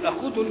 يبقى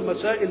خذوا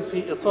المسائل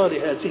في إطار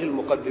هذه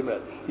المقدمات.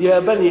 يا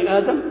بني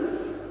آدم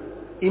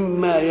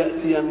إما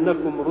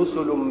يأتينكم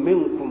رسل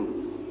منكم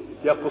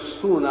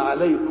يقصون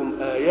عليكم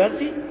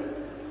آياتي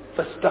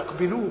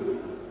فاستقبلوه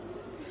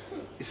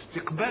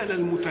استقبال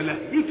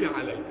المتلهف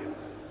عليه.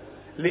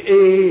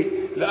 لإيه؟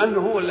 لأنه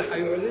هو اللي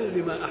هيعلن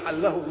لي ما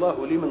أحله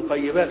الله لي من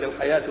طيبات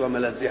الحياة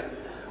وملذها،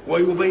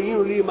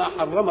 ويبين لي ما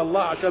حرم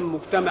الله عشان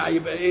مجتمع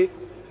يبقى إيه؟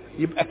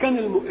 يبقى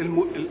كان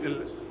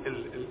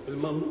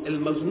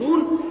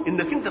المظنون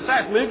إنك أنت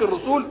ساعة ما يجي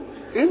الرسول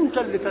أنت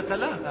اللي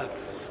تتلهف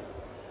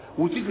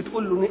وتيجي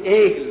تقول له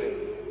إيه،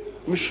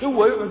 مش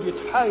هو يقعد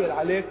يتحايل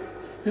عليك،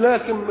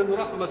 لكن من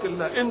رحمة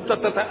الله أنت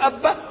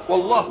تتأبى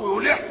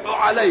والله يلح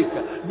عليك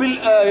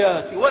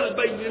بالآيات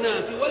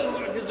والبينات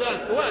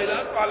والمعجزات وإلى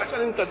آخره علشان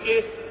أنت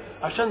إيه؟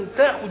 عشان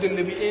تاخد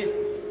اللي بإيه؟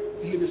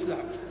 اللي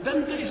بيسلعك. ده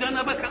أنت إذا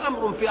نبك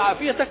أمر في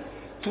عافيتك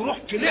تروح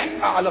تلح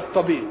على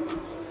الطبيب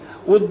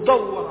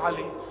وتدور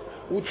عليه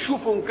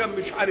وتشوفه إن كان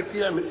مش عارف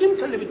يعمل،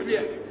 أنت اللي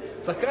بتلح.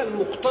 فكان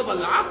مقتضى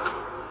العقل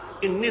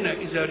إننا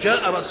إذا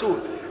جاء رسول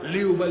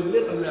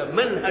ليبلغنا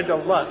منهج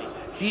الله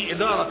في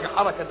إدارة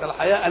حركة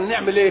الحياة أن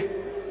نعمل إيه؟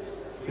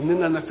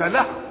 إننا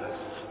نتلهف،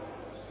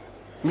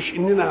 مش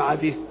إننا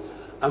عاديه.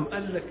 أم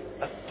قال لك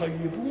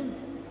الطيبون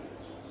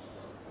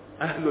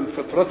أهل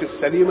الفطرة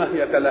السليمة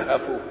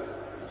يتلهفون،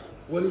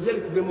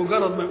 ولذلك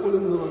بمجرد ما يقول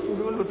إن الرسول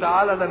يقول له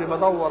تعالى ده أنا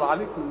بدور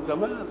عليكم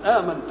زمان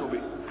آمنت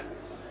بك،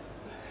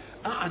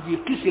 قعد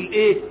يقيس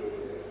الإيه؟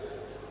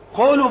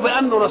 قالوا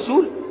بأنه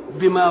رسول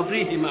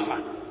بماضيه معه،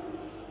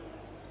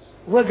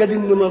 وجد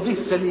إن ماضيه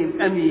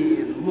سليم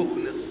أمين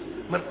مخلص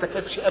ما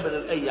ارتكبش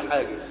ابدا اي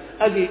حاجه.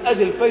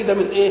 ادي الفايده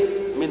من ايه؟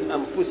 من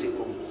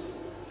انفسكم.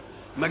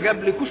 ما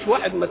جابلكوش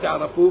واحد ما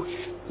تعرفوش،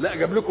 لا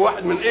جاب لكم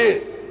واحد من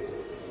ايه؟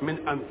 من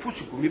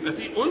انفسكم. يبقى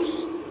في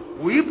انس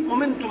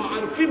ويبقوا انتم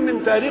عارفين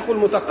من تاريخه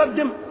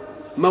المتقدم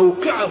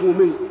موقعه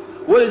منكم.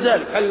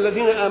 ولذلك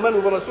الذين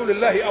امنوا برسول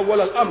الله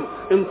اول الامر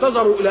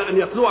انتظروا الى ان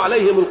يتلو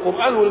عليهم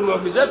القران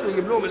والمعجزات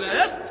ويجيب لهم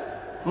الايات.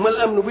 هم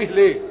امنوا به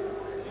ليه؟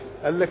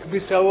 قال لك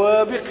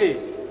بسوابق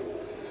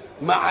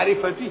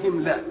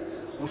معرفتهم له،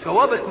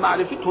 وسوابق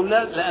معرفتهم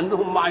لا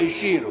لانهم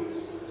معايشينه،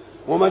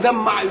 وما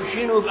دام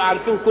معايشينه يبقى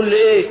عارفين كل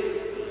ايه.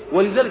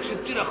 ولذلك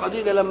ستنا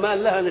خديجه لما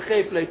قال لها انا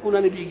خايف لا يكون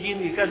انا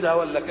بيجيني كذا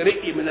ولا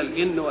رقي من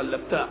الجن ولا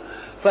بتاع،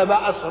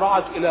 فبقى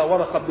اسرعت الى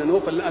ورقه بن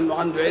نوفل لانه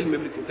عنده علم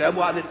بالكتاب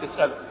وقعدت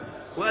تساله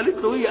وقالت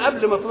له هي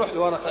قبل ما تروح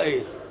لورقه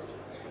ايه؟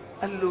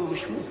 قال له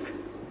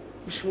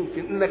مش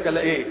ممكن انك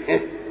لا ايه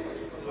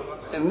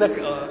انك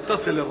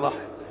تصل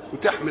الرحم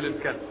وتحمل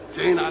الكلب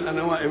تعين على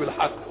نوائب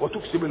الحق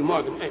وتكسب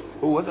المعدم. ايه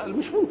هو ده؟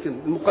 مش ممكن.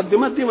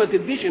 المقدمات دي ما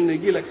تديش ان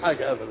يجي لك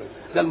حاجه ابدا.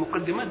 ده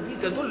المقدمات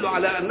دي تدل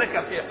على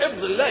انك في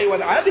حفظ الله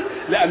والعاده،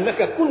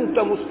 لانك كنت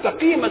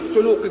مستقيم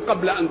السلوك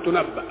قبل ان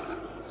تنبأ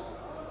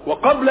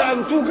وقبل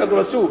ان توجد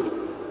رسول.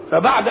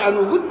 فبعد ان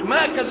وجدت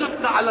ما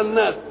كذبت على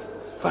الناس،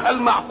 فهل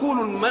معقول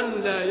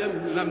من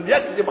لم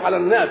يكذب على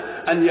الناس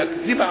ان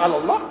يكذب على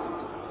الله؟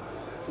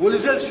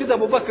 ولذلك كده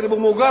ابو بكر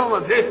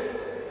بمجرد ايه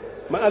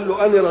ما قال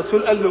له انا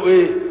رسول قال له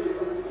ايه؟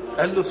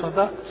 قال له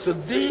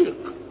صديق.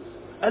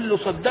 قال له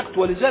صدقت.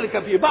 ولذلك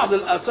في بعض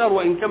الآثار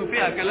وإن كان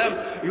فيها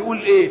كلام يقول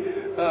إيه؟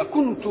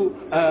 كنت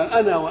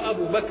أنا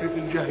وأبو بكر في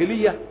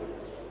الجاهلية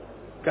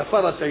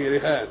كفرسي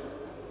رهان،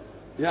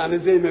 يعني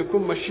زي ما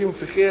يكون ماشيين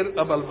في خير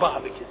قبل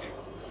بعض كده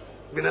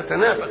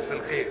بنتنافس في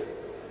الخير،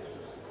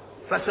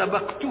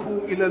 فسبقته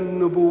إلى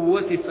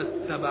النبوة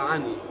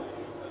فاتبعني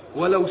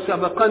ولو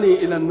سبقني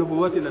إلى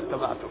النبوة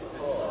لاتبعته.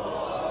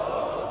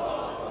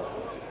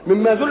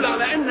 مما يدل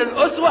على أن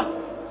الأسوة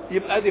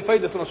يبقى دي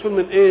فايدة رسول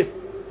من ايه؟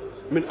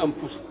 من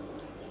انفسكم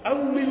او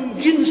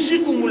من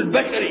جنسكم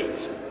البشري.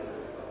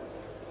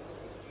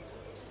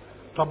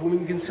 طب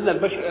ومن جنسنا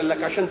البشري؟ قال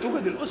لك عشان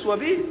توجد الاسوة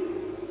بيه،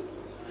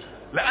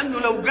 لانه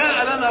لو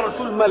جاء لنا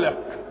رسول ملك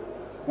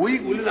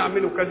ويجي يقول لنا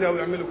اعملوا كذا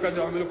ويعملوا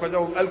كذا ويعملوا كذا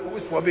وقال لكم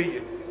اسوة بيه،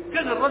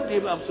 كان الرد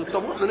يبقى بسيط.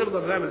 طب واحنا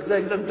نقدر نعمل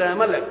ازاي؟ ده انت يا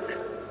ملك،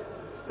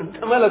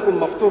 انت ملك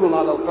مفطور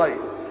على الخير.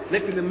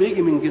 لكن لما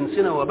يجي من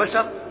جنسنا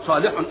وبشر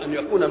صالح ان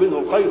يكون منه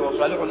الخير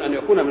وصالح ان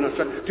يكون من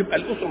الشر، تبقى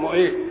الاسره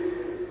ايه؟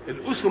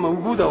 الاسره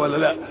موجوده ولا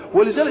لا؟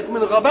 ولذلك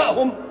من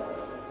غبائهم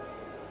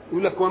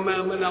يقول لك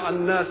وما منع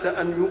الناس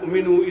ان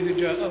يؤمنوا اذ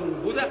جاءهم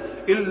الهدى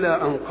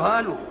الا ان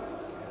قالوا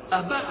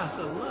ابعث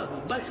الله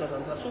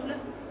بشرا رسولا.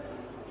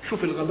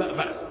 شوف الغباء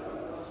بقى.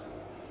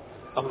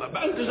 الله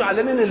بقى انتوا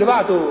زعلانين اللي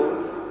بعتوا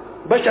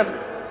بشر؟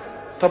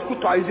 طب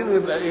كنتوا عايزينه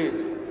يبقى ايه؟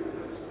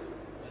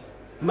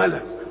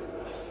 ملك.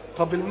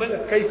 طب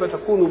الملك كيف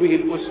تكون به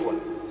الأسوة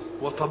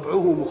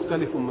وطبعه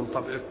مختلف من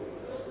طبعكم؟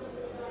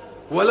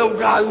 ولو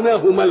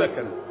جعلناه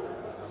ملكا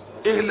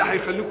ايه اللي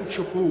هيخليكم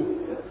تشوفوه؟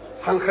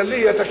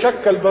 هنخليه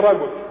يتشكل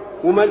برجل،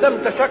 وما دام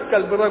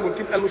تشكل برجل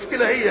تبقى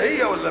المشكله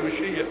هي ولا مش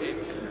هي؟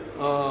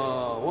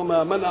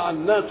 وما منع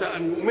الناس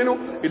ان يؤمنوا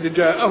اذ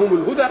جاءهم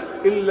الهدى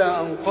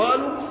الا ان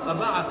قالوا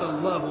ابعث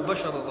الله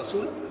بشرا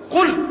رسولا.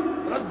 قل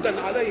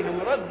ردا عليهم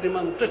رد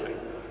منطقي: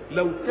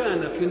 لو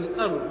كان في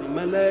الارض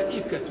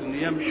ملائكه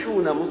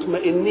يمشون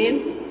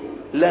مطمئنين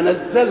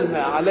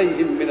لنزلنا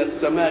عليهم من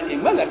السماء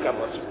ملكا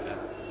رسولا.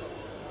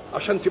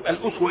 عشان تبقى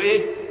الاسوه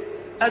ايه؟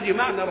 ادي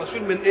معنى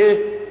رسول من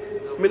ايه؟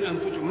 من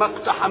انفسهم. ما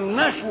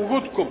اقتحمناش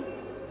وجودكم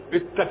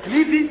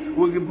التكليفي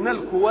وجبنا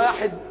لكم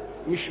واحد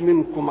مش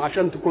منكم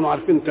عشان تكونوا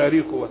عارفين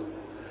تاريخه،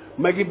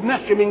 ما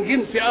جبناهش من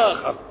جنس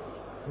اخر،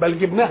 بل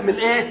جبناه من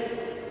ايه؟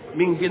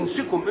 من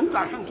جنسكم انت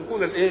عشان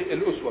تكون الايه؟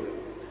 الاسوه.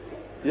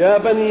 يا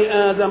بني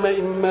ادم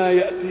اما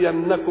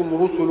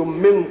ياتينكم رسل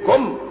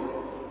منكم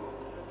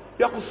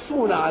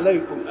يقصون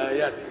عليكم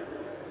اياتي.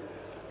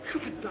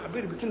 شوف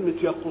التعبير بكلمه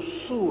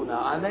يقصون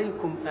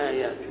عليكم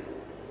اياتي.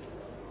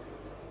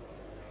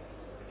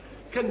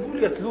 كان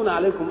بيقول يتلون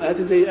عليكم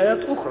اياتي زي ايات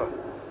اخرى،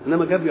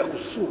 انما جاب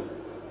يقصون.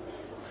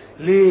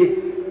 ليه؟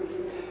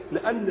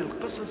 لان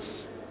القصص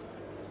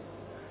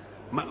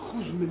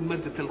ماخوذ من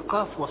ماده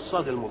القاف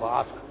والصاد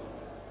المضاعفه،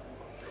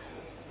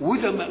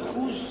 وده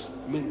ماخوذ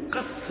من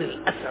قص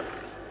الاسد.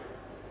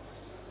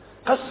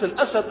 قص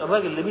الاسد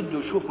الراجل اللي بده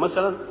يشوف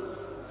مثلا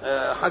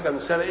حاجه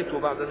انسرقت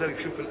وبعد ذلك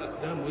يشوف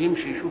الاقدام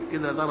ويمشي يشوف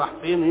كده ده راح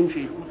فين، يمشي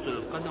يقص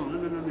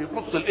القدم،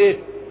 يقص الايه؟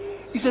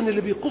 اذا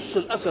اللي بيقص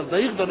الاثر ده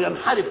يقدر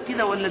ينحرف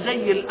كده ولا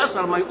زي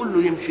الاثر ما يقول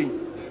له يمشي؟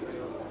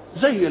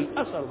 زي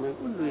الاثر ما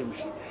يقول له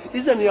يمشي.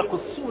 اذا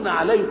يقصون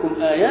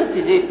عليكم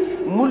اياته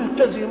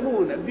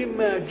ملتزمون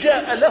بما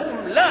جاء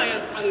لهم لا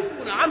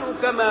ينحرفون عنه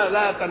كما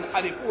لا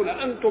تنحرفون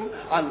انتم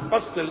عن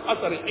قص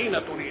الاثر حين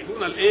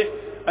تريدون الايه؟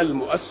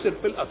 المؤثر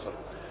في الاثر.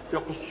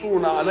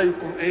 يقصون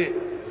عليكم ايه؟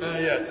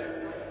 اياته.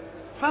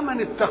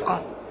 فمن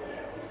اتقى،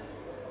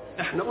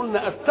 احنا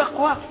قلنا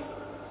التقوى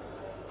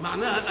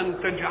معناها ان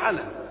تجعل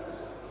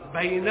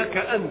بينك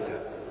انت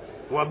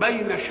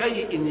وبين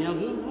شيء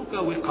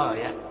يضرك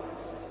وقايه.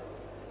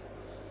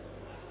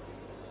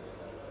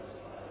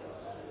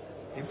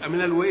 يبقى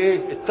من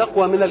الايه؟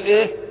 التقوى من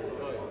الايه؟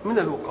 من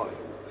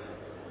الوقايه.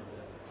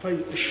 طيب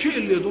الشيء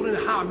اللي يضرني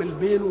هعمل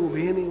بينه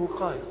وبيني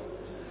وقايه.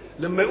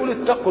 لما يقول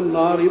اتقوا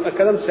النار يبقى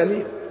كلام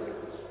سليم،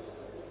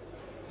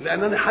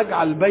 لان انا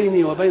هجعل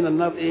بيني وبين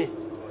النار ايه؟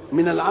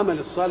 من العمل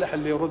الصالح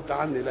اللي يرد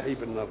عني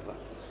لهيب النار ده.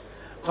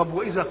 طب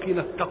واذا قيل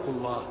اتقوا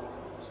الله،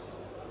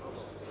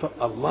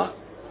 الله،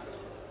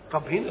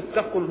 طب هنا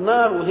اتقوا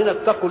النار وهنا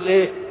اتقوا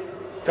الايه؟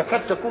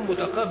 تكاد تكون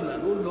متقابله.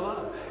 نقول له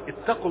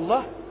اتقوا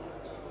الله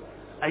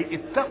اي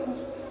اتقوا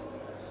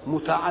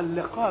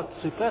متعلقات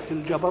صفات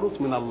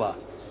الجبروت من الله،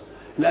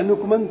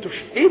 لانكم انتم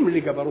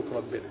حمل جبروت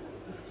ربنا،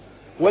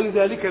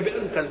 ولذلك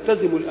بان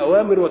تلتزموا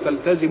الاوامر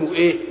وتلتزموا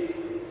ايه؟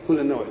 كل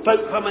النواهي. طيب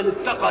فمن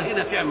اتقى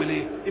هنا تعمل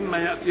ايه؟ اما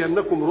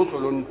ياتينكم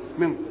رسل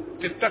منكم،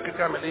 تتقي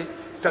تعمل ايه؟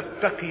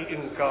 تتقي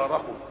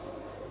انكارهم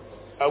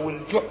او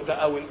الجحد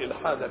او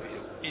الالحاد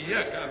بهم.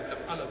 اياك ان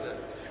تفعل ذلك،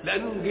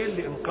 لانهم جايين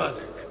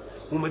لانقاذك،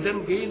 وما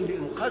دام جايين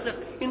لانقاذك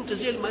انت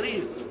زي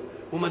المريض،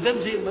 وما دام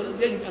زي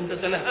المريض يجب ان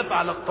تتلهف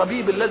على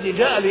الطبيب الذي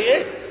جاء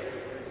لايه؟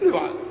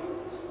 ليعالج.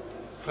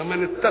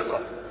 فمن اتقى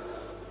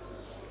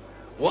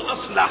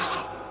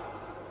واصلح،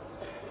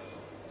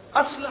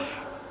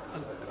 اصلح.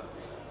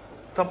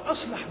 طب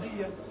اصلح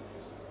دي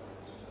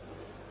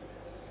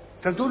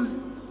تدل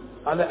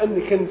على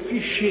ان كان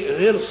في شيء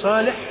غير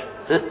صالح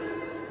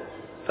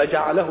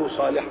فجعله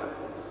صالحا.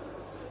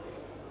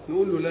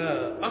 نقول له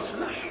لا،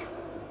 اصلح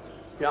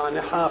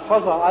يعني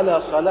حافظ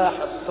على صلاح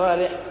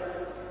الصالح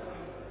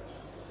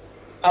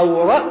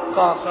او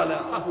رقى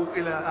صلاحه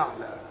الى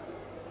اعلى.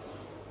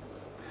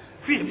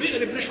 فيه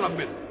بئر بنشرب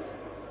منه،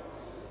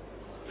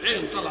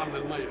 عين طالعه من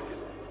الميه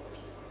كده،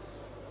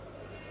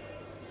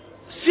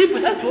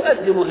 سيبها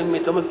تؤدي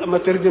مهمتها، ما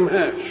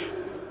تردمهاش،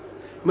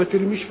 ما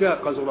ترميش فيها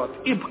قذرات،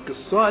 ابقي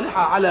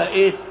الصالحه على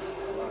ايه؟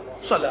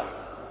 صلاح.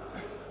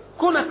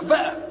 كونك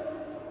بقى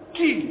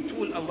تيجي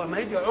تقول الله ما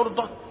هي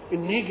عرضه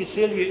ان يجي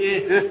سيل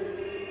ايه؟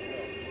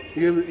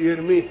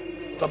 يرميه.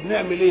 طب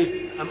نعمل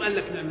ايه؟ قام قال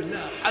لك نعمل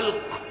لها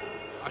حلق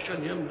عشان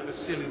يمنع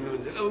السيل انه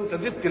ينزل. او انت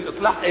زدت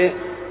الاصلاح ايه؟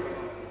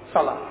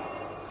 صلاح.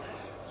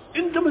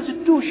 انت ما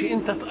زدتوش،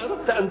 انت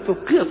اردت ان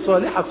تبقي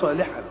الصالحه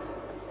صالحا،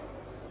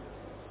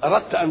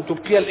 اردت ان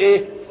تبقي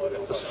الايه؟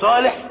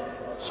 الصالح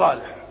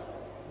صالح.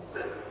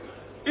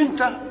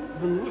 انت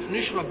بنروح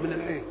نشرب من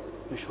العين،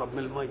 نشرب من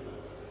الميه،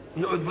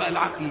 يقعد بقى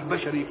العقل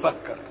البشري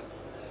يفكر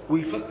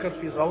ويفكر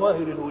في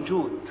ظواهر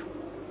الوجود،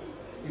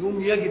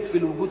 يوم يجد في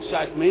الوجود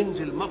ساعه ما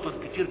ينزل مطر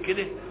كتير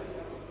كده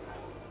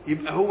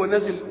يبقى هو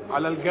نازل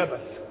على الجبل،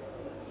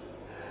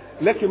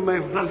 لكن ما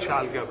يفضلش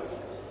على الجبل،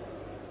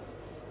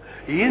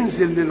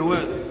 ينزل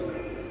للوادي،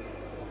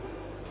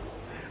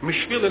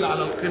 مش فضل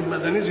على القمه،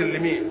 ده نزل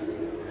لمين؟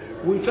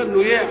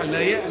 ويتنه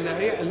يعلى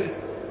يعلى يعلى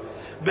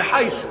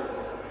بحيث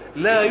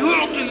لا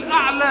يعطي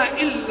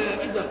الاعلى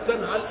الا اذا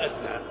اقتنع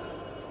الادنى.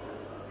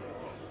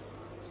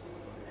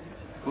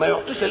 ما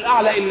يعطيش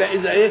الاعلى الا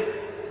اذا ايه؟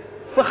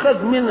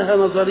 فخذ منها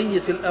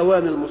نظرية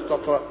الأواني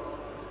المستطرة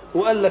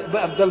وقال لك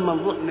بقى بدل ما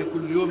نروح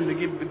كل يوم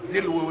نجيب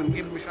بالدلو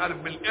ونجيب مش عارف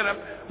بالقرب،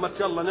 ما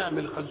يلا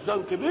نعمل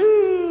خزان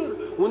كبير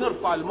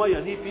ونرفع الميه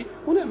دي فيه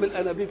ونعمل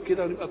انابيب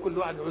كده ونبقى كل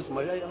واحد عاوز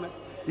ميه،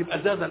 يبقى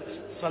زاد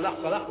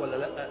صلاح ولا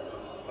لا؟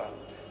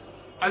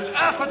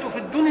 الآفة في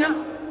الدنيا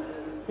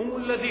هم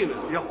الذين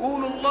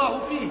يقول الله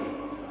فيه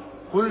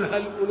قل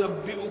هل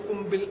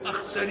أنبئكم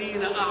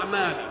بالأخسرين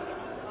أعمالا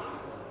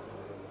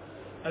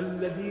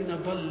الذين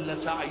ضل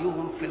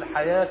سعيهم في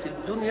الحياة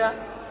الدنيا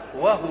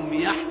وهم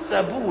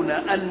يحسبون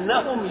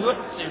أنهم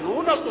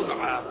يحسنون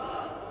صنعا.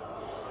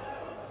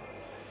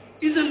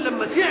 إذا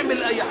لما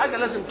تعمل أي حاجة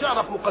لازم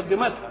تعرف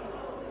مقدماتها،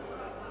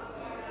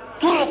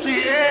 تعطي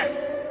إيه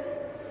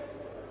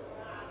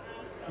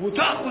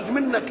وتأخذ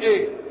منك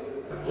إيه.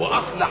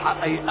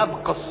 وأصلح أي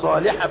أبقى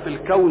الصالح في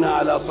الكون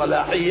على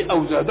صلاحه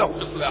أو زاده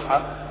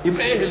إصلاحا،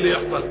 يبقى إيه اللي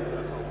يحصل؟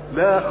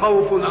 لا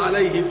خوف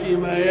عليه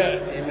فيما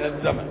يأتي من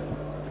الزمن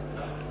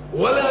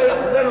ولا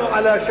يحزن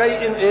على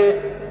شيء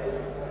إيه؟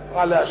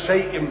 على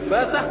شيء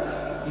فاته،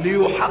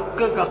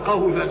 ليحقق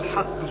قول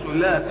الحق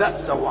لا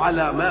تأسوا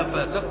على ما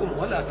فاتكم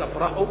ولا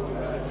تفرحوا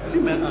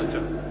لما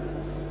آتاكم.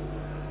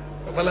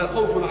 فلا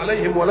خوف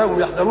عليهم ولا هم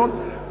يحزنون.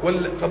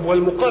 طب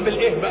والمقابل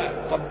ايه بقى؟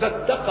 طب ده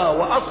اتقى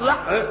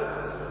واصلح،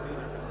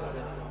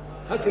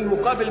 هات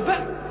المقابل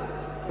بقى.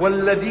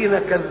 والذين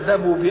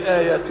كذبوا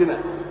بآياتنا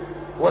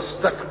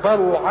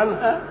واستكبروا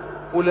عنها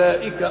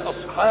اولئك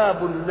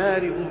اصحاب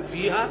النار هم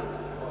فيها.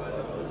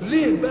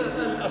 ليه بقى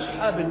قال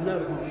اصحاب النار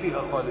هم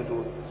فيها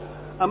خالدون؟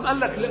 ام قال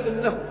لك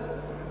لانه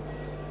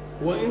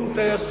وان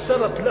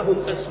تيسرت لهم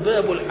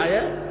اسباب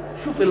الحياه،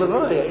 شوف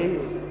الغايه ايه.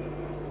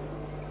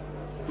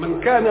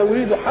 من كان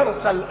يريد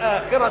حرث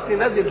الآخرة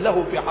نزد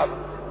له في حرث،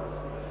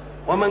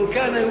 ومن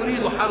كان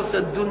يريد حرث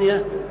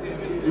الدنيا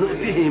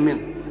نؤته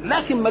منه،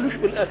 لكن ملوش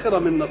في الآخرة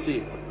من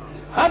نصيب.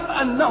 هب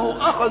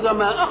أنه أخذ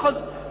ما أخذ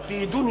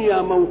في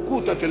دنيا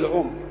موقوتة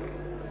العمر،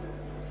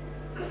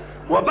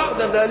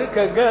 وبعد ذلك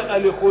جاء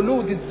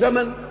لخلود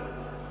الزمن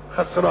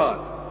خسران،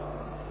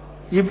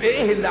 يبقى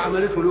إيه اللي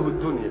عملته له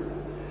الدنيا؟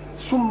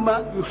 ثم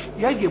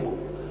يجب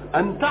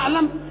أن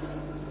تعلم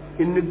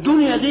إن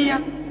الدنيا دي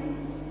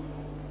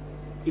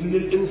اللي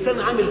الإنسان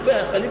عامل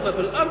فيها خليفة في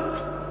الأرض،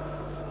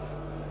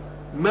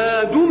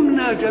 ما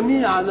دمنا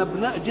جميعا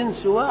أبناء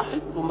جنس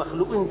واحد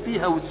ومخلوقين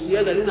فيها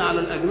والسيادة لنا على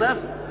الأجناس،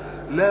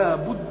 لا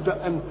بد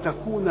أن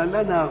تكون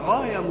لنا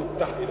غاية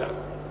متحدة.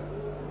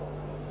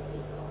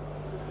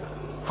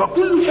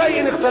 فكل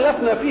شيء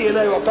اختلفنا فيه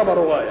لا يعتبر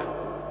غاية.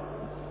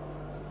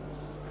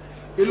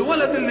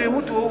 الولد اللي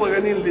يموت وهو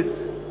جنين لسه،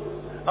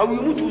 أو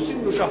يموت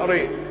وسنه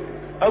شهرين،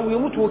 أو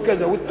يموت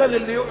وكذا، والتاني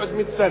اللي يقعد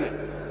 100 سنة،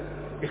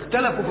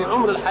 اختلفوا في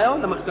عمر الحياة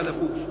ولا ما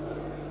اختلفوش؟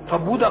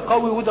 طب وده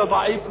قوي وده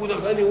ضعيف وده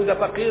غني وده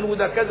فقير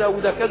وده كذا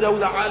وده كذا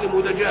وده عالم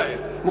وده جاهل،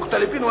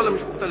 مختلفين ولا مش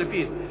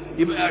مختلفين؟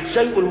 يبقى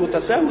الشيء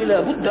المتساوي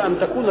لا بد أن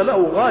تكون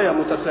له غاية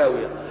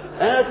متساوية.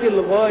 هات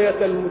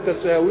الغاية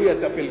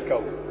المتساوية في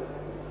الكون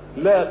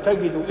لا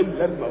تجد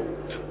إلا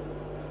الموت.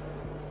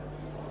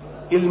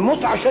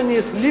 الموت عشان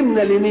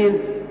يسلمنا لمين؟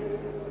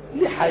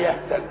 لحياة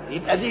تانية.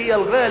 يبقى دي هي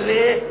الغاية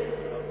ليه؟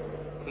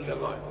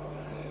 الغاية.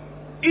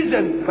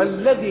 إذن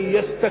فالذي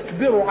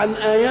يستكبر عن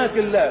آيات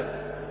الله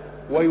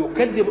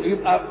ويكذب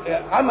يبقى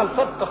عمل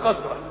صفقة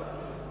خسرة.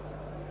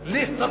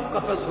 ليه صفقة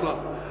خسرة؟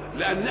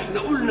 لأن احنا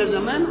قلنا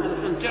زمان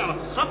علشان تعرف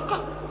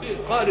الصفقة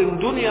قارن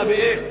دنيا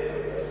بإيه؟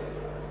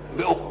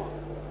 بأخرى.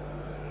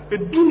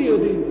 الدنيا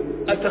دي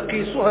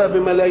أتقيسها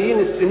بملايين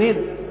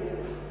السنين؟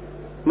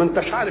 ما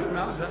انتش عارف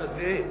معها قد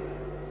إيه.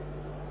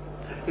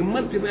 إما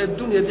أنت بقى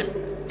الدنيا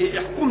دي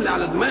احكم لي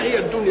على ما هي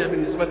الدنيا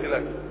بالنسبة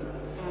لك.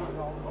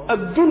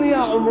 الدنيا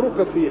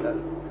عمرك فيها،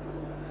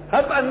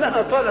 هب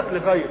أنها طالت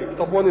لغيرك،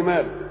 طب وانا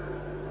مال؟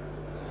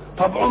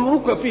 طب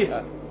عمرك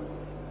فيها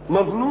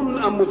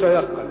مظنون أم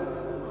متيقن؟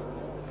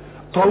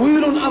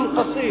 طويل أم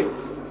قصير؟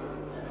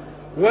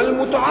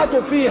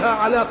 والمتعة فيها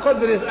على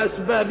قدر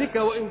أسبابك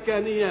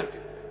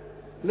وإمكانياتك،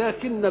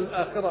 لكن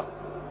الآخرة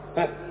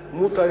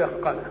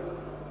متيقنة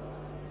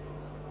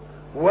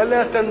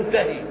ولا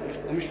تنتهي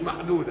ومش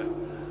محدودة،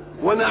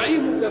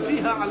 ونعيمك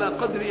فيها على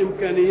قدر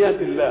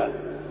إمكانيات الله.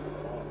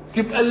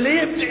 تبقى اللي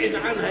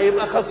يبتعد عنها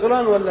يبقى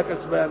خسران ولا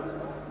كسبان؟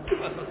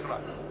 يبقى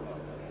خسران.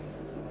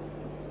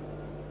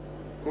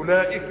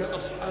 أولئك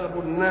أصحاب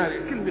النار.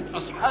 كلمة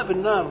أصحاب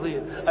النار دي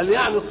قال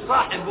يعني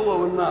الصاحب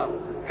هو والنار،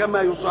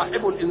 كما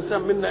يصاحب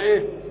الإنسان منا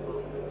إيه؟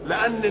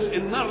 لأن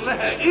النار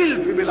لها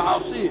إلف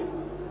بالعاصين.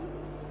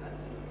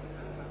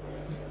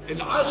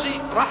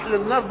 العاصي راح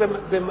للنار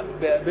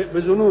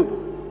بذنوبه،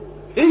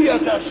 هي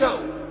تعشقه،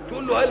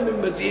 تقول له هل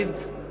من مزيد؟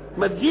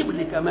 ما تجيب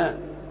لي كمان.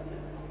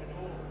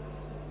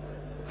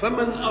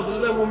 فمن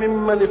أظلم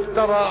ممن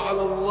افترى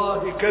على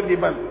الله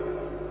كذبا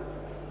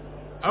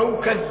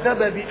أو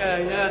كذب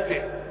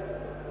بآياته.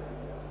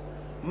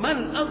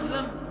 من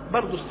أظلم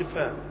برضو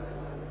استفهام.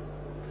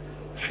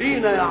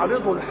 حين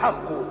يعرض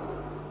الحق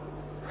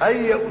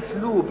أي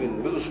أسلوب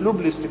بأسلوب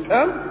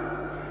الاستفهام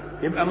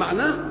يبقى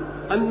معناه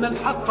أن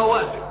الحق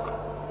واثق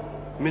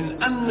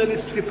من أن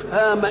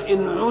الاستفهام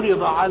إن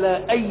عرض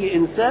على أي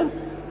إنسان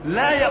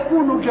لا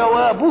يكون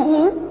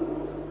جوابه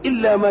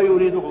إلا ما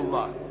يريده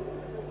الله.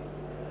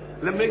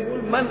 لما يقول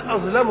من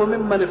أظلم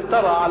ممن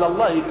افترى على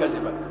الله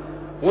كذبا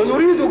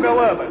ونريد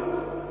جوابا،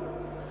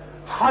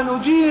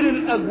 حنجير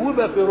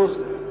الأجوبة في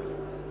رسل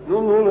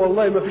نقول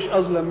والله ما فيش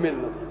أظلم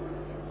منه.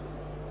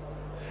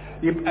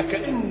 يبقى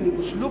كأن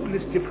أسلوب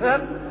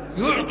الاستفهام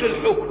يعطي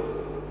الحكم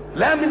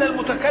لا من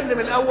المتكلم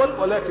الأول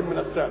ولكن من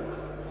السابق.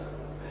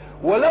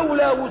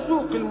 ولولا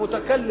وثوق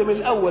المتكلم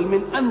الأول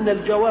من أن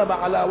الجواب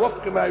على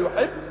وفق ما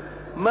يحب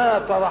ما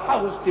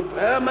طرحه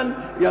استفهاما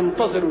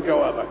ينتظر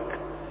جوابك.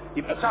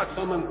 يبقى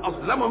ساعة من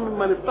أظلم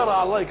ممن افترى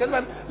على الله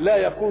كذبا لا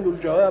يكون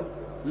الجواب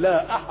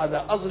لا أحد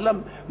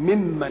أظلم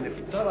ممن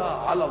افترى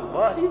على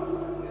الله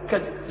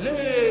كذب.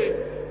 ليه؟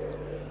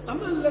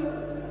 أما لك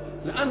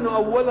لأنه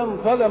أولا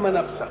ظلم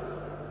نفسه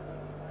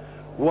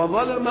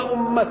وظلم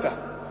أمته،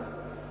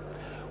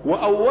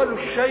 وأول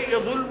الشيء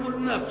ظلم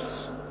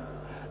النفس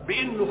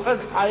بأنه خذ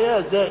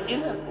حياة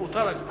زائلة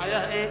وترك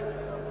حياة إيه؟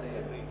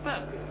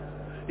 باقية.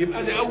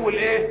 يبقى دي أول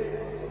إيه؟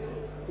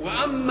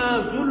 وأما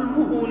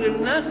ظلمه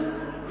للناس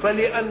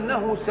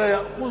فلأنه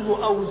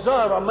سيأخذ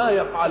أوزار ما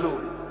يفعلون.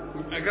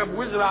 يبقى جاب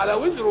وزر على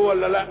وزر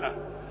ولا لا؟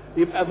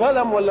 يبقى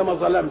ظلم ولا ما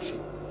ظلمش؟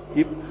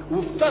 يبقى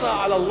وافترى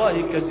على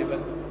الله كذبا.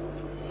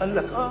 قال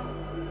لك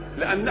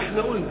لأن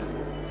احنا قلنا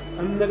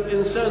أن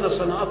الإنسان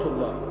صنعة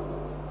الله،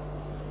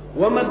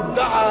 وما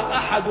ادعى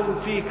أحد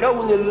في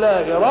كون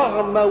الله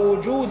رغم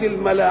وجود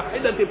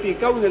الملاحدة في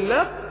كون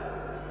الله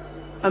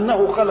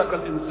أنه خلق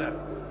الإنسان.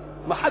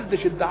 ما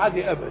حدش ادعى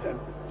دي أبدا،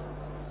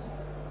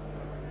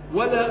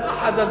 ولا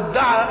أحد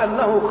ادعى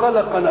أنه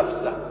خلق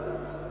نفسه.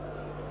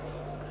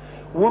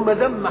 وما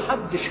دام ما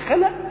حدش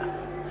خلق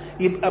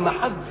يبقى ما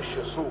حدش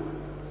يصور.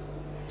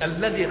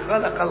 الذي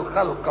خلق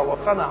الخلق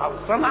وصنع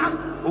الصنعة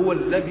هو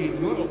الذي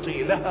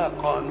يعطي لها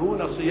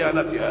قانون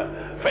صيانتها،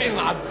 فإن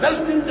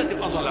عدلت انت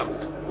تبقى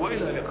ظلمت.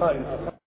 وإلى لقاء آخر.